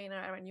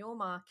 Tarina, and your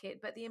market,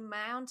 but the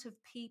amount of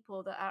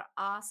people that are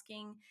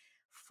asking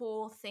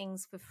for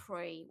things for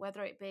free,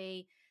 whether it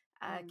be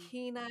a Mm.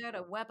 keynote,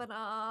 a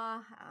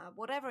webinar,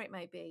 whatever it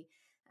may be.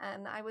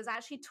 And I was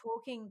actually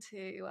talking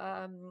to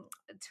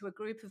a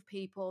group of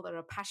people that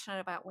are passionate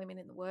about women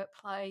in the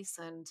workplace,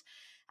 and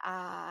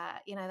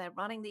they're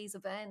running these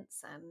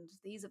events, and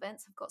these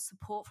events have got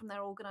support from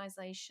their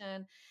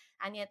organization,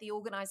 and yet the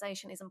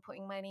organization isn't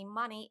putting any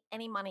money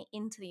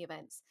into the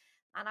events.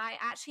 And I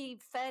actually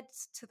fed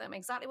to them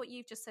exactly what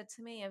you've just said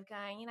to me, of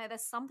going,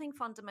 there's something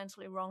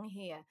fundamentally wrong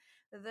here.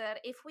 That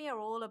if we are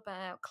all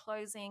about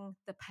closing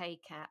the pay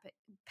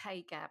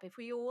gap, if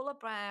we all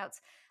about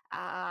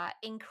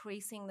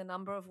increasing the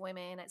number of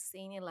women at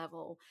senior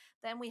level,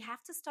 then we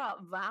have to start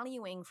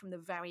valuing from the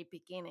very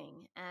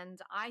beginning. And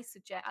I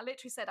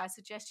literally said, I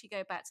suggest you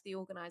go back to the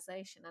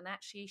organization and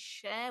actually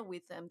share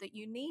with them that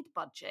you need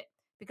budget.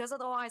 Because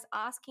otherwise,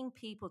 asking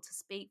people to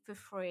speak for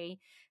free,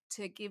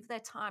 to give their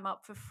time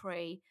up for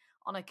free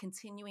on a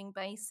continuing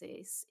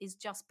basis, is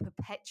just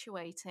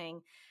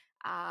perpetuating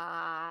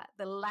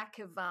the lack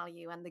of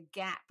value and the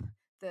gap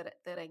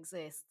that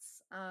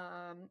exists.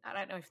 I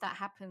don't know if that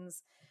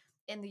happens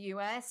in the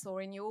US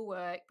or in your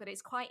work, but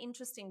it's quite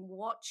interesting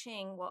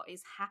watching what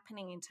is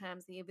happening in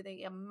terms of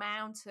the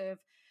amount of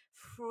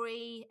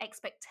free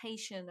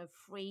expectation of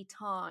free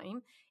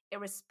time,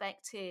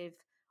 irrespective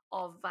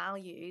of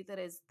value that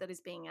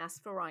is being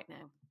asked for right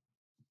now.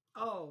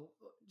 Oh,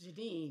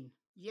 Jadine,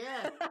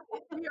 yes.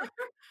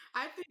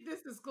 I think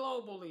this is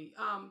globally.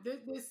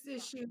 This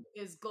issue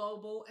is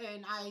global,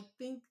 and I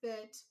think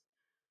that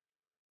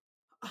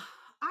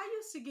I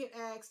used to get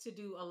asked to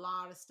do a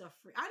lot of stuff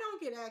free. I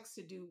don't get asked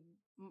to do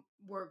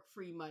work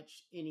free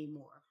much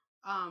anymore.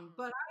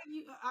 But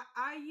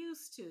I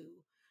used to.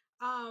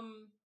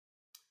 Um,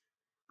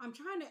 I'm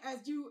trying to,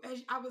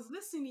 as I was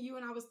listening to you,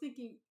 and I was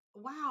thinking,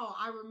 wow,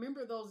 I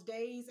remember those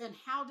days, and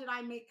how did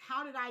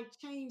I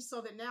change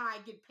so that now I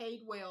get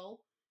paid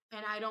well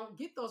and I don't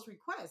get those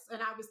requests?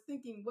 And I was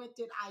thinking, what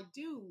did I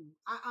do?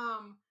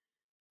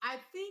 I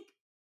think,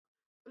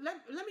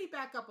 let me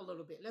back up a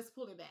little bit. Let's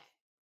pull it back.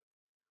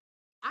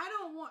 I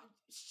don't want,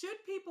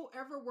 should people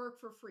ever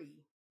work for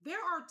free? There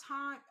are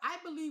times I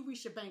believe we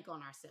should bank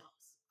on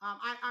ourselves.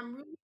 I'm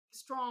really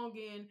strong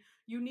in,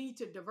 you need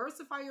to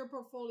diversify your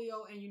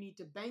portfolio and you need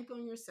to bank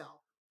on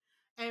yourself.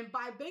 And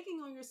by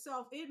banking on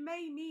yourself, it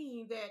may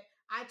mean that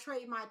I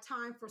trade my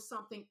time for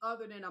something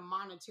other than a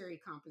monetary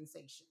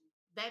compensation.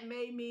 That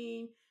may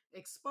mean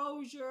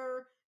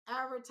exposure,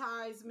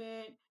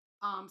 advertisement.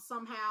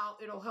 Somehow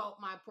it'll help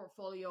my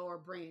portfolio or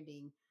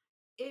branding.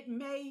 It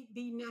may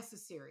be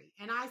necessary.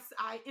 And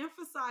I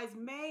emphasize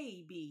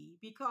may be,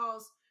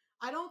 because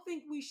I don't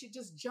think we should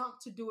just jump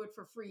to do it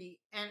for free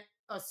and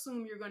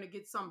assume you're going to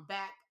get some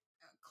back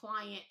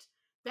client.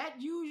 That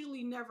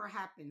usually never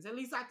happens. At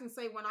least I can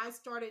say, when I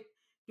started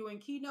doing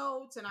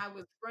keynotes and I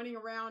was running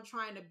around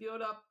trying to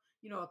build up,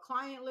 a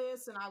client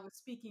list, and I was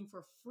speaking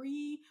for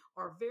free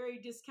or very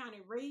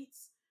discounted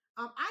rates,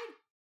 I'm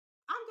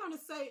going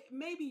to say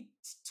maybe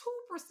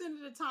 2%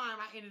 of the time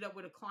I ended up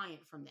with a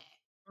client from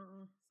that.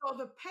 Mm. So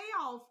the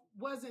payoff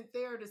wasn't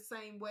there the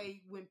same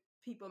way when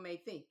people may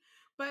think.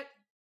 But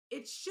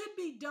it should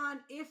be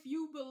done if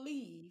you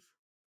believe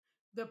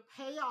the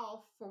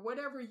payoff for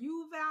whatever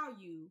you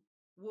value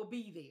will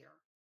be there.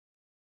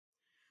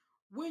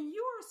 When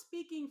you are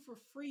speaking for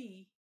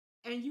free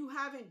and you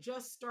haven't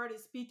just started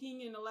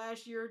speaking in the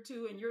last year or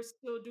two and you're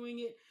still doing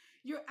it,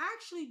 you're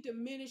actually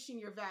diminishing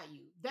your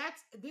value.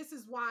 This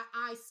is why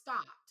I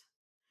stopped,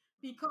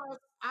 because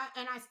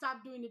I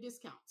stopped doing the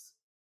discounts,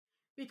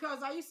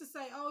 because I used to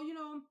say,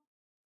 oh,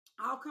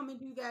 I'll come and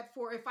do that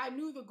for, if I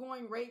knew the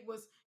going rate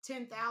was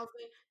 10,000,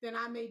 then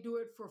I may do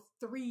it for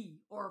 3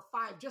 or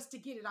 5 just to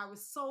get it. I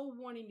was so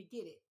wanting to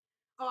get it.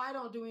 Oh, I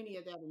don't do any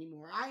of that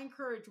anymore. I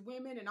encourage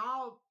women and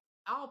all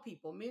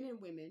people, men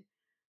and women,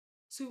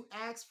 to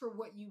ask for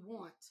what you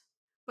want.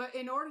 But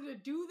in order to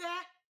do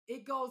that,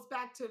 it goes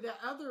back to the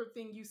other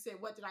thing you said.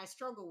 What did I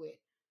struggle with?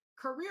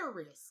 Career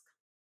risk.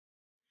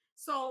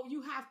 So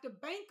you have to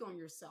bank on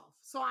yourself.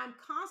 So I'm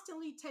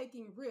constantly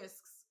taking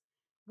risks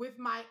with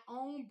my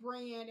own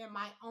brand and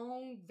my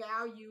own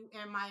value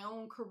and my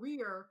own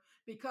career,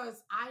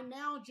 because I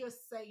now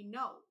just say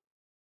no.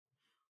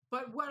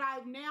 But what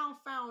I've now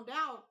found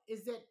out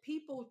is that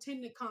people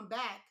tend to come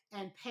back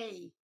and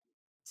pay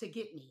to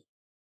get me.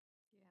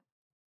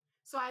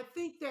 So I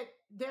think that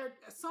there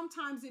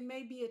sometimes it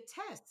may be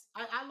a test.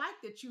 I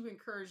like that you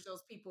encourage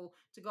those people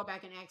to go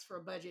back and ask for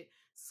a budget.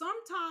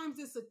 Sometimes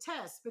it's a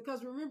test,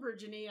 because remember,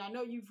 Janine, I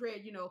know you've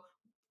read,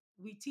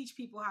 we teach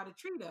people how to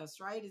treat us,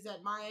 right? Is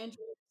that Maya Angelou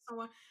and so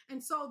on?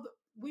 And so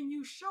when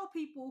you show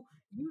people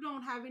you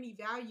don't have any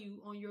value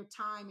on your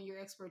time and your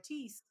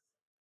expertise,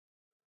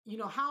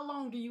 how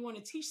long do you want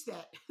to teach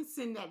that,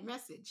 send that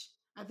message?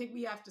 I think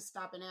we have to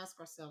stop and ask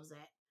ourselves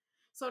that.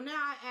 So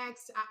now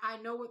I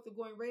know what the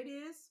going rate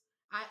is.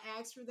 I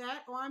asked for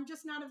that, or I'm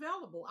just not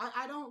available.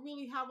 I don't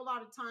really have a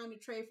lot of time to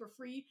trade for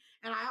free.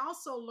 And I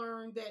also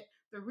learned that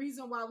the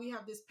reason why we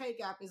have this pay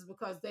gap is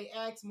because they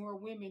ask more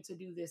women to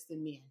do this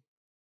than men.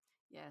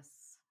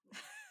 Yes.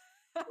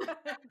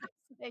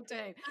 They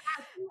do.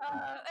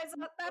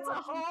 That's a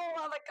whole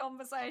other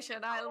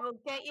conversation. I will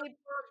get you.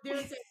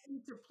 There's a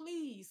need to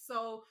please.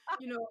 So,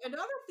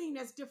 another thing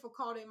that's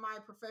difficult in my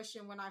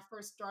profession when I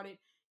first started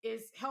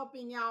is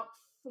helping out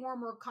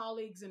former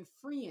colleagues and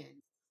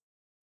friends.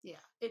 Yeah,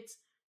 it's,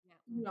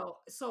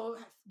 so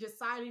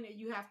deciding that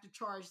you have to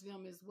charge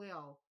them as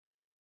well.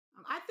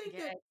 I think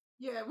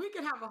that, we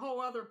could have a whole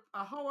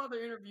other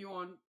interview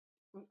on,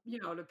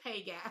 the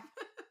pay gap.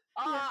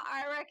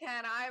 I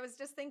reckon. I was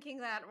just thinking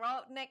that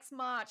next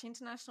March,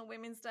 International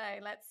Women's Day.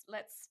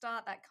 Let's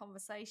start that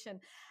conversation.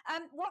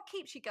 What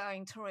keeps you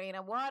going,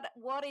 Tarina?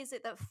 What is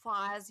it that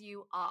fires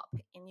you up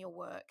in your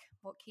work?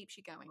 What keeps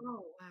you going?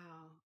 Oh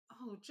wow!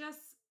 Oh, just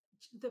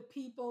the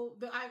people.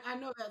 I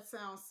know that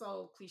sounds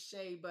so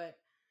cliche, but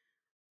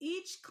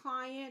each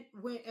client,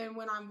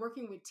 when I'm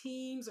working with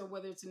teams, or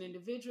whether it's an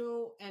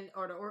individual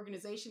or the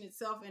organization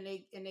itself, and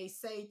they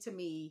say to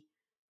me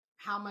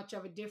how much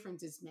of a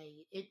difference it's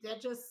made.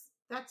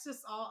 That's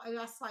just all.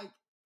 That's like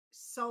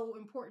so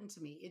important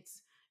to me.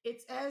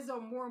 It's as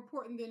or more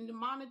important than the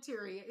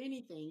monetary or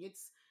anything.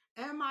 It's,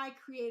 am I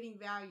creating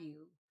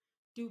value?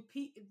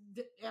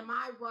 Am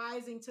I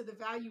rising to the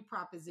value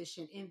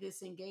proposition in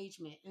this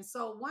engagement? And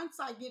so once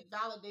I get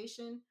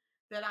validation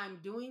that I'm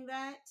doing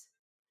that,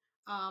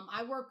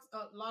 I work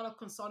a lot of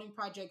consulting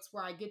projects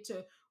where I get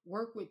to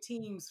work with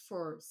teams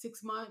for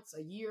 6 months,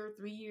 a year,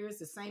 3 years,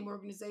 the same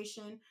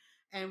organization.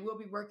 And we'll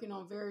be working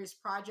on various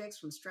projects,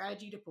 from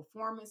strategy to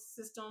performance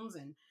systems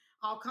and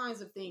all kinds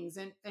of things.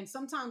 And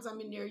sometimes I'm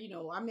in there,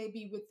 I may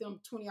be with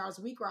them 20 hours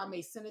a week, or I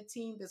may send a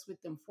team that's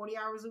with them 40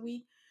 hours a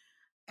week.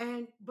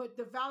 But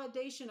the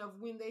validation of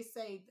when they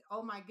say,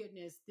 oh my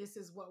goodness, this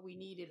is what we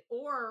needed,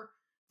 or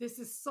this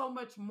is so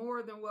much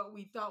more than what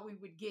we thought we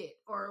would get,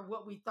 or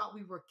what we thought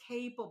we were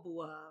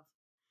capable of.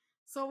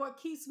 So what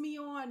keeps me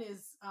on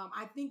is,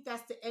 I think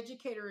that's the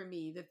educator in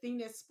me, the thing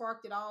that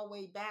sparked it all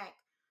way back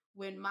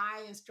when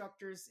my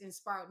instructors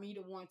inspired me to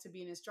want to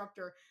be an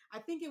instructor. I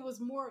think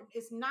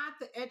it's not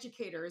the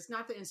educator, it's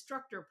not the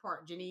instructor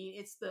part, Janine.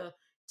 It's the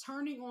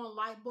turning on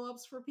light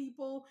bulbs for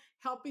people,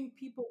 helping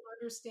people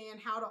understand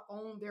how to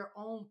own their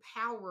own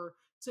power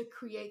to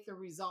create the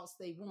results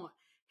they want,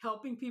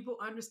 helping people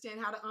understand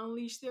how to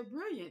unleash their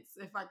brilliance,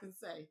 if I can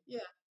say. Yeah.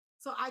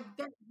 So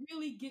that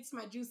really gets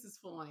my juices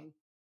flowing.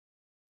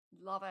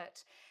 Love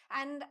it.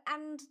 And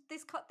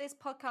this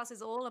podcast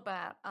is all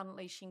about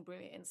unleashing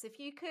brilliance. If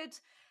you could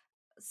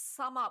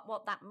sum up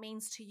what that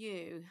means to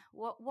you,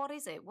 what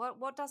is it?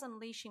 What does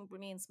unleashing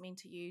brilliance mean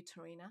to you,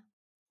 Tarina?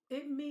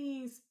 It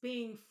means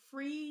being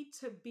free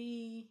to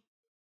be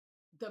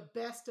the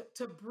best,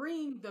 to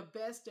bring the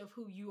best of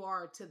who you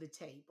are to the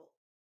table.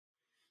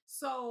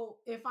 So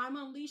if I'm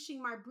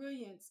unleashing my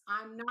brilliance,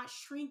 I'm not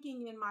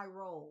shrinking in my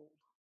role.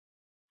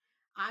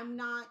 I'm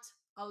not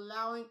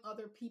allowing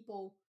other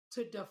people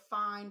to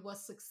define what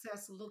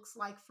success looks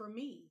like for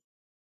me.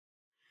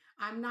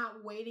 I'm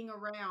not waiting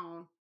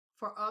around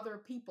for other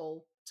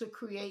people to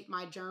create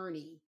my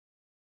journey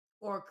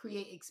or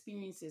create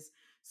experiences.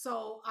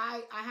 So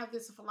I have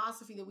this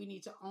philosophy that we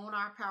need to own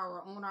our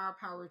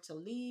power to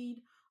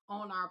lead,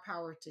 own our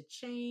power to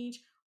change,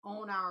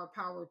 own our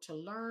power to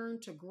learn,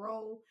 to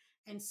grow.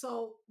 And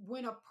so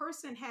when a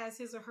person has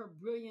his or her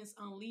brilliance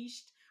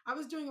unleashed, I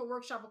was doing a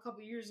workshop a couple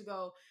of years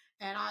ago,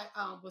 and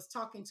I was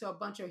talking to a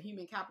bunch of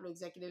human capital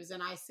executives,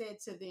 and I said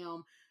to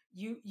them,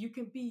 you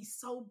can be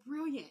so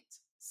brilliant,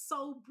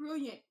 so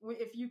brilliant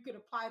if you could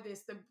apply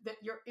this, that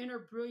your inner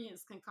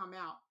brilliance can come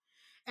out.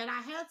 And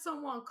I had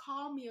someone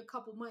call me a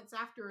couple months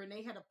after, and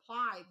they had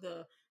applied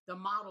the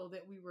model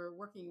that we were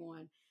working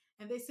on.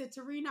 And they said,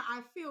 Tarina,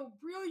 I feel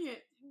brilliant.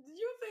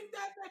 You think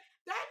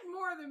that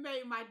more than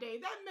made my day?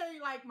 That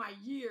made like my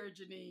year,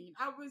 Janine.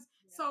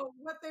 So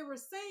what they were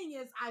saying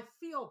is, I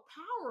feel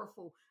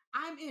powerful.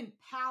 I'm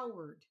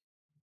empowered.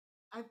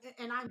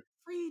 And I'm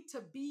free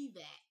to be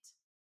that.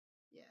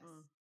 Yes.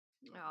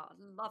 Oh,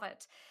 love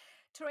it.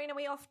 Tarina,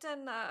 we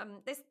often,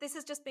 this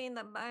has just been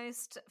the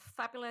most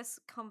fabulous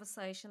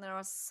conversation. There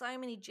are so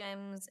many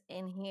gems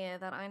in here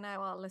that I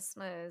know our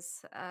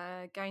listeners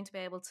are going to be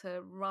able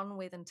to run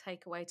with and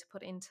take away to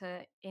put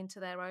into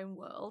their own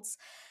worlds.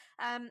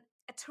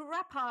 To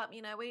wrap up,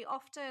 we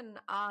often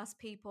ask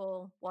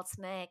people, what's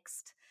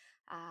next?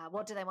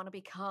 What do they want to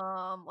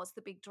become? What's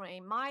the big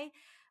dream? My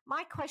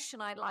question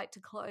I'd like to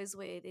close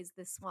with is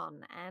this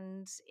one,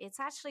 and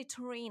it's actually,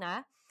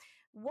 Tarina,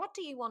 what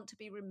do you want to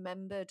be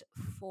remembered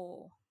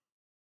for?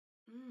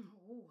 Oh,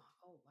 wow.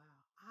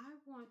 I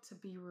want to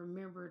be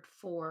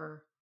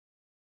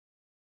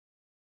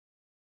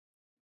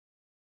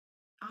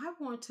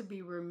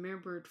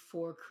remembered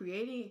for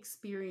creating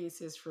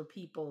experiences for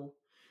people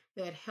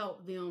that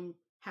help them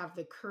have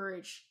the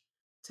courage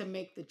to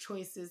make the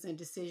choices and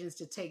decisions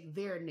to take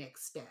their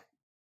next step.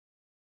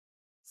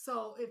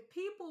 So if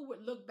people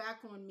would look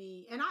back on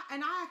me, and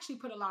I actually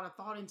put a lot of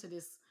thought into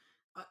this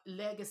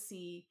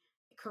legacy,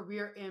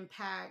 career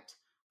impact.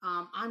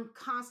 I'm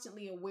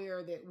constantly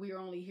aware that we're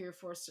only here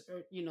for,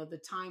 the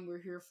time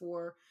we're here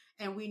for,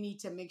 and we need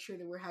to make sure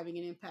that we're having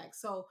an impact.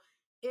 So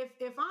if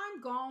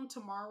I'm gone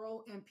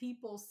tomorrow and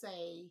people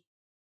say,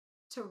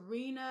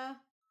 Tarina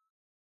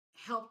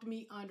helped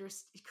me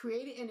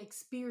create an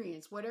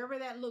experience, whatever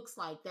that looks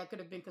like, that could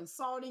have been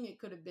consulting, it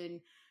could have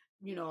been,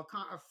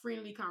 a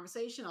friendly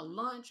conversation, a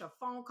lunch, a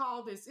phone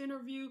call, this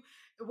interview,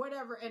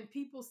 whatever. And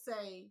people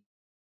say,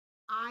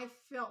 I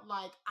felt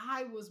like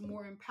I was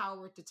more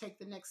empowered to take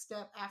the next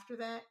step after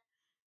that.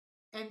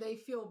 And they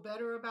feel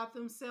better about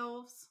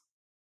themselves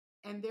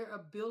and their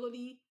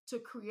ability to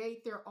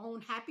create their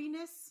own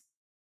happiness.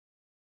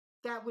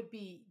 That would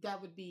be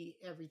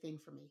everything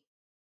for me.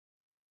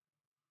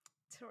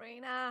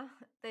 Tarina,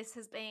 this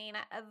has been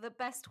the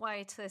best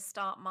way to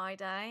start my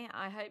day.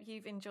 I hope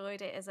you've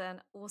enjoyed it as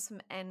an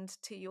awesome end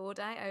to your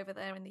day over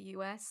there in the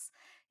US.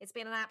 It's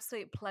been an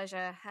absolute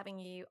pleasure having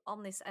you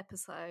on this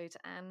episode,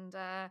 and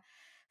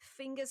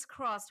fingers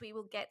crossed we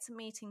will get to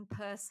meet in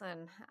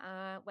person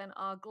when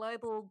our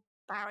global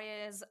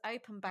barriers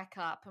open back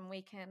up,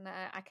 and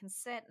I can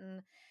sit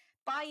and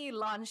buy you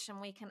lunch and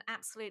we can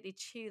absolutely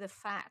chew the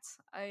fat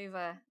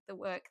over the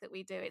work that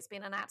we do. It's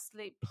been an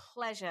absolute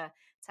pleasure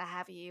to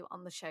have you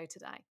on the show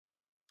today.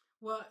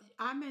 Well,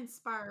 I'm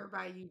inspired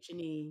by you,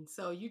 Janine.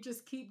 So you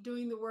just keep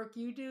doing the work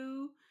you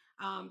do.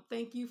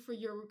 Thank you for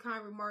your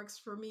kind remarks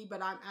for me,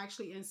 but I'm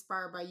actually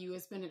inspired by you.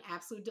 It's been an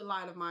absolute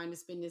delight of mine to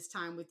spend this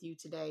time with you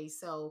today.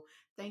 So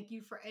thank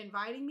you for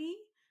inviting me.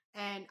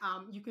 And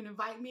you can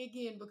invite me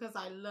again, because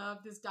I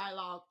love this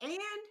dialogue. And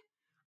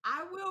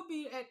I will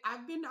be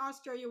I've been to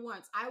Australia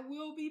once. I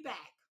will be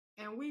back,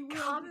 and we will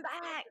come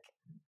back.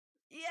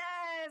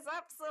 Yes,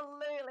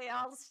 absolutely.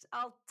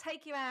 I'll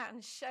take you out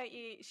and show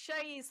you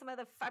some of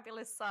the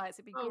fabulous sites.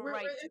 It'd be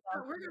great.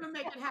 We're going to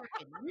make it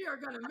happen. We are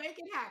going to make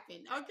it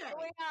happen. Okay.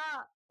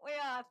 We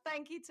are.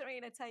 Thank you,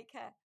 Tarina. Take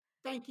care.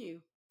 Thank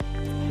you.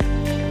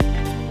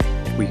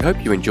 We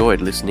hope you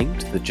enjoyed listening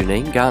to The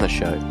Janine Garner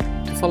Show.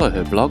 To follow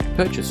her blog,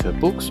 purchase her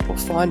books, or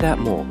find out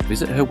more,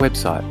 visit her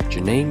website,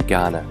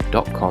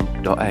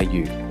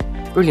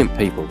 janinegarner.com.au. Brilliant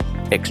people,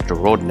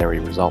 extraordinary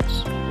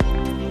results.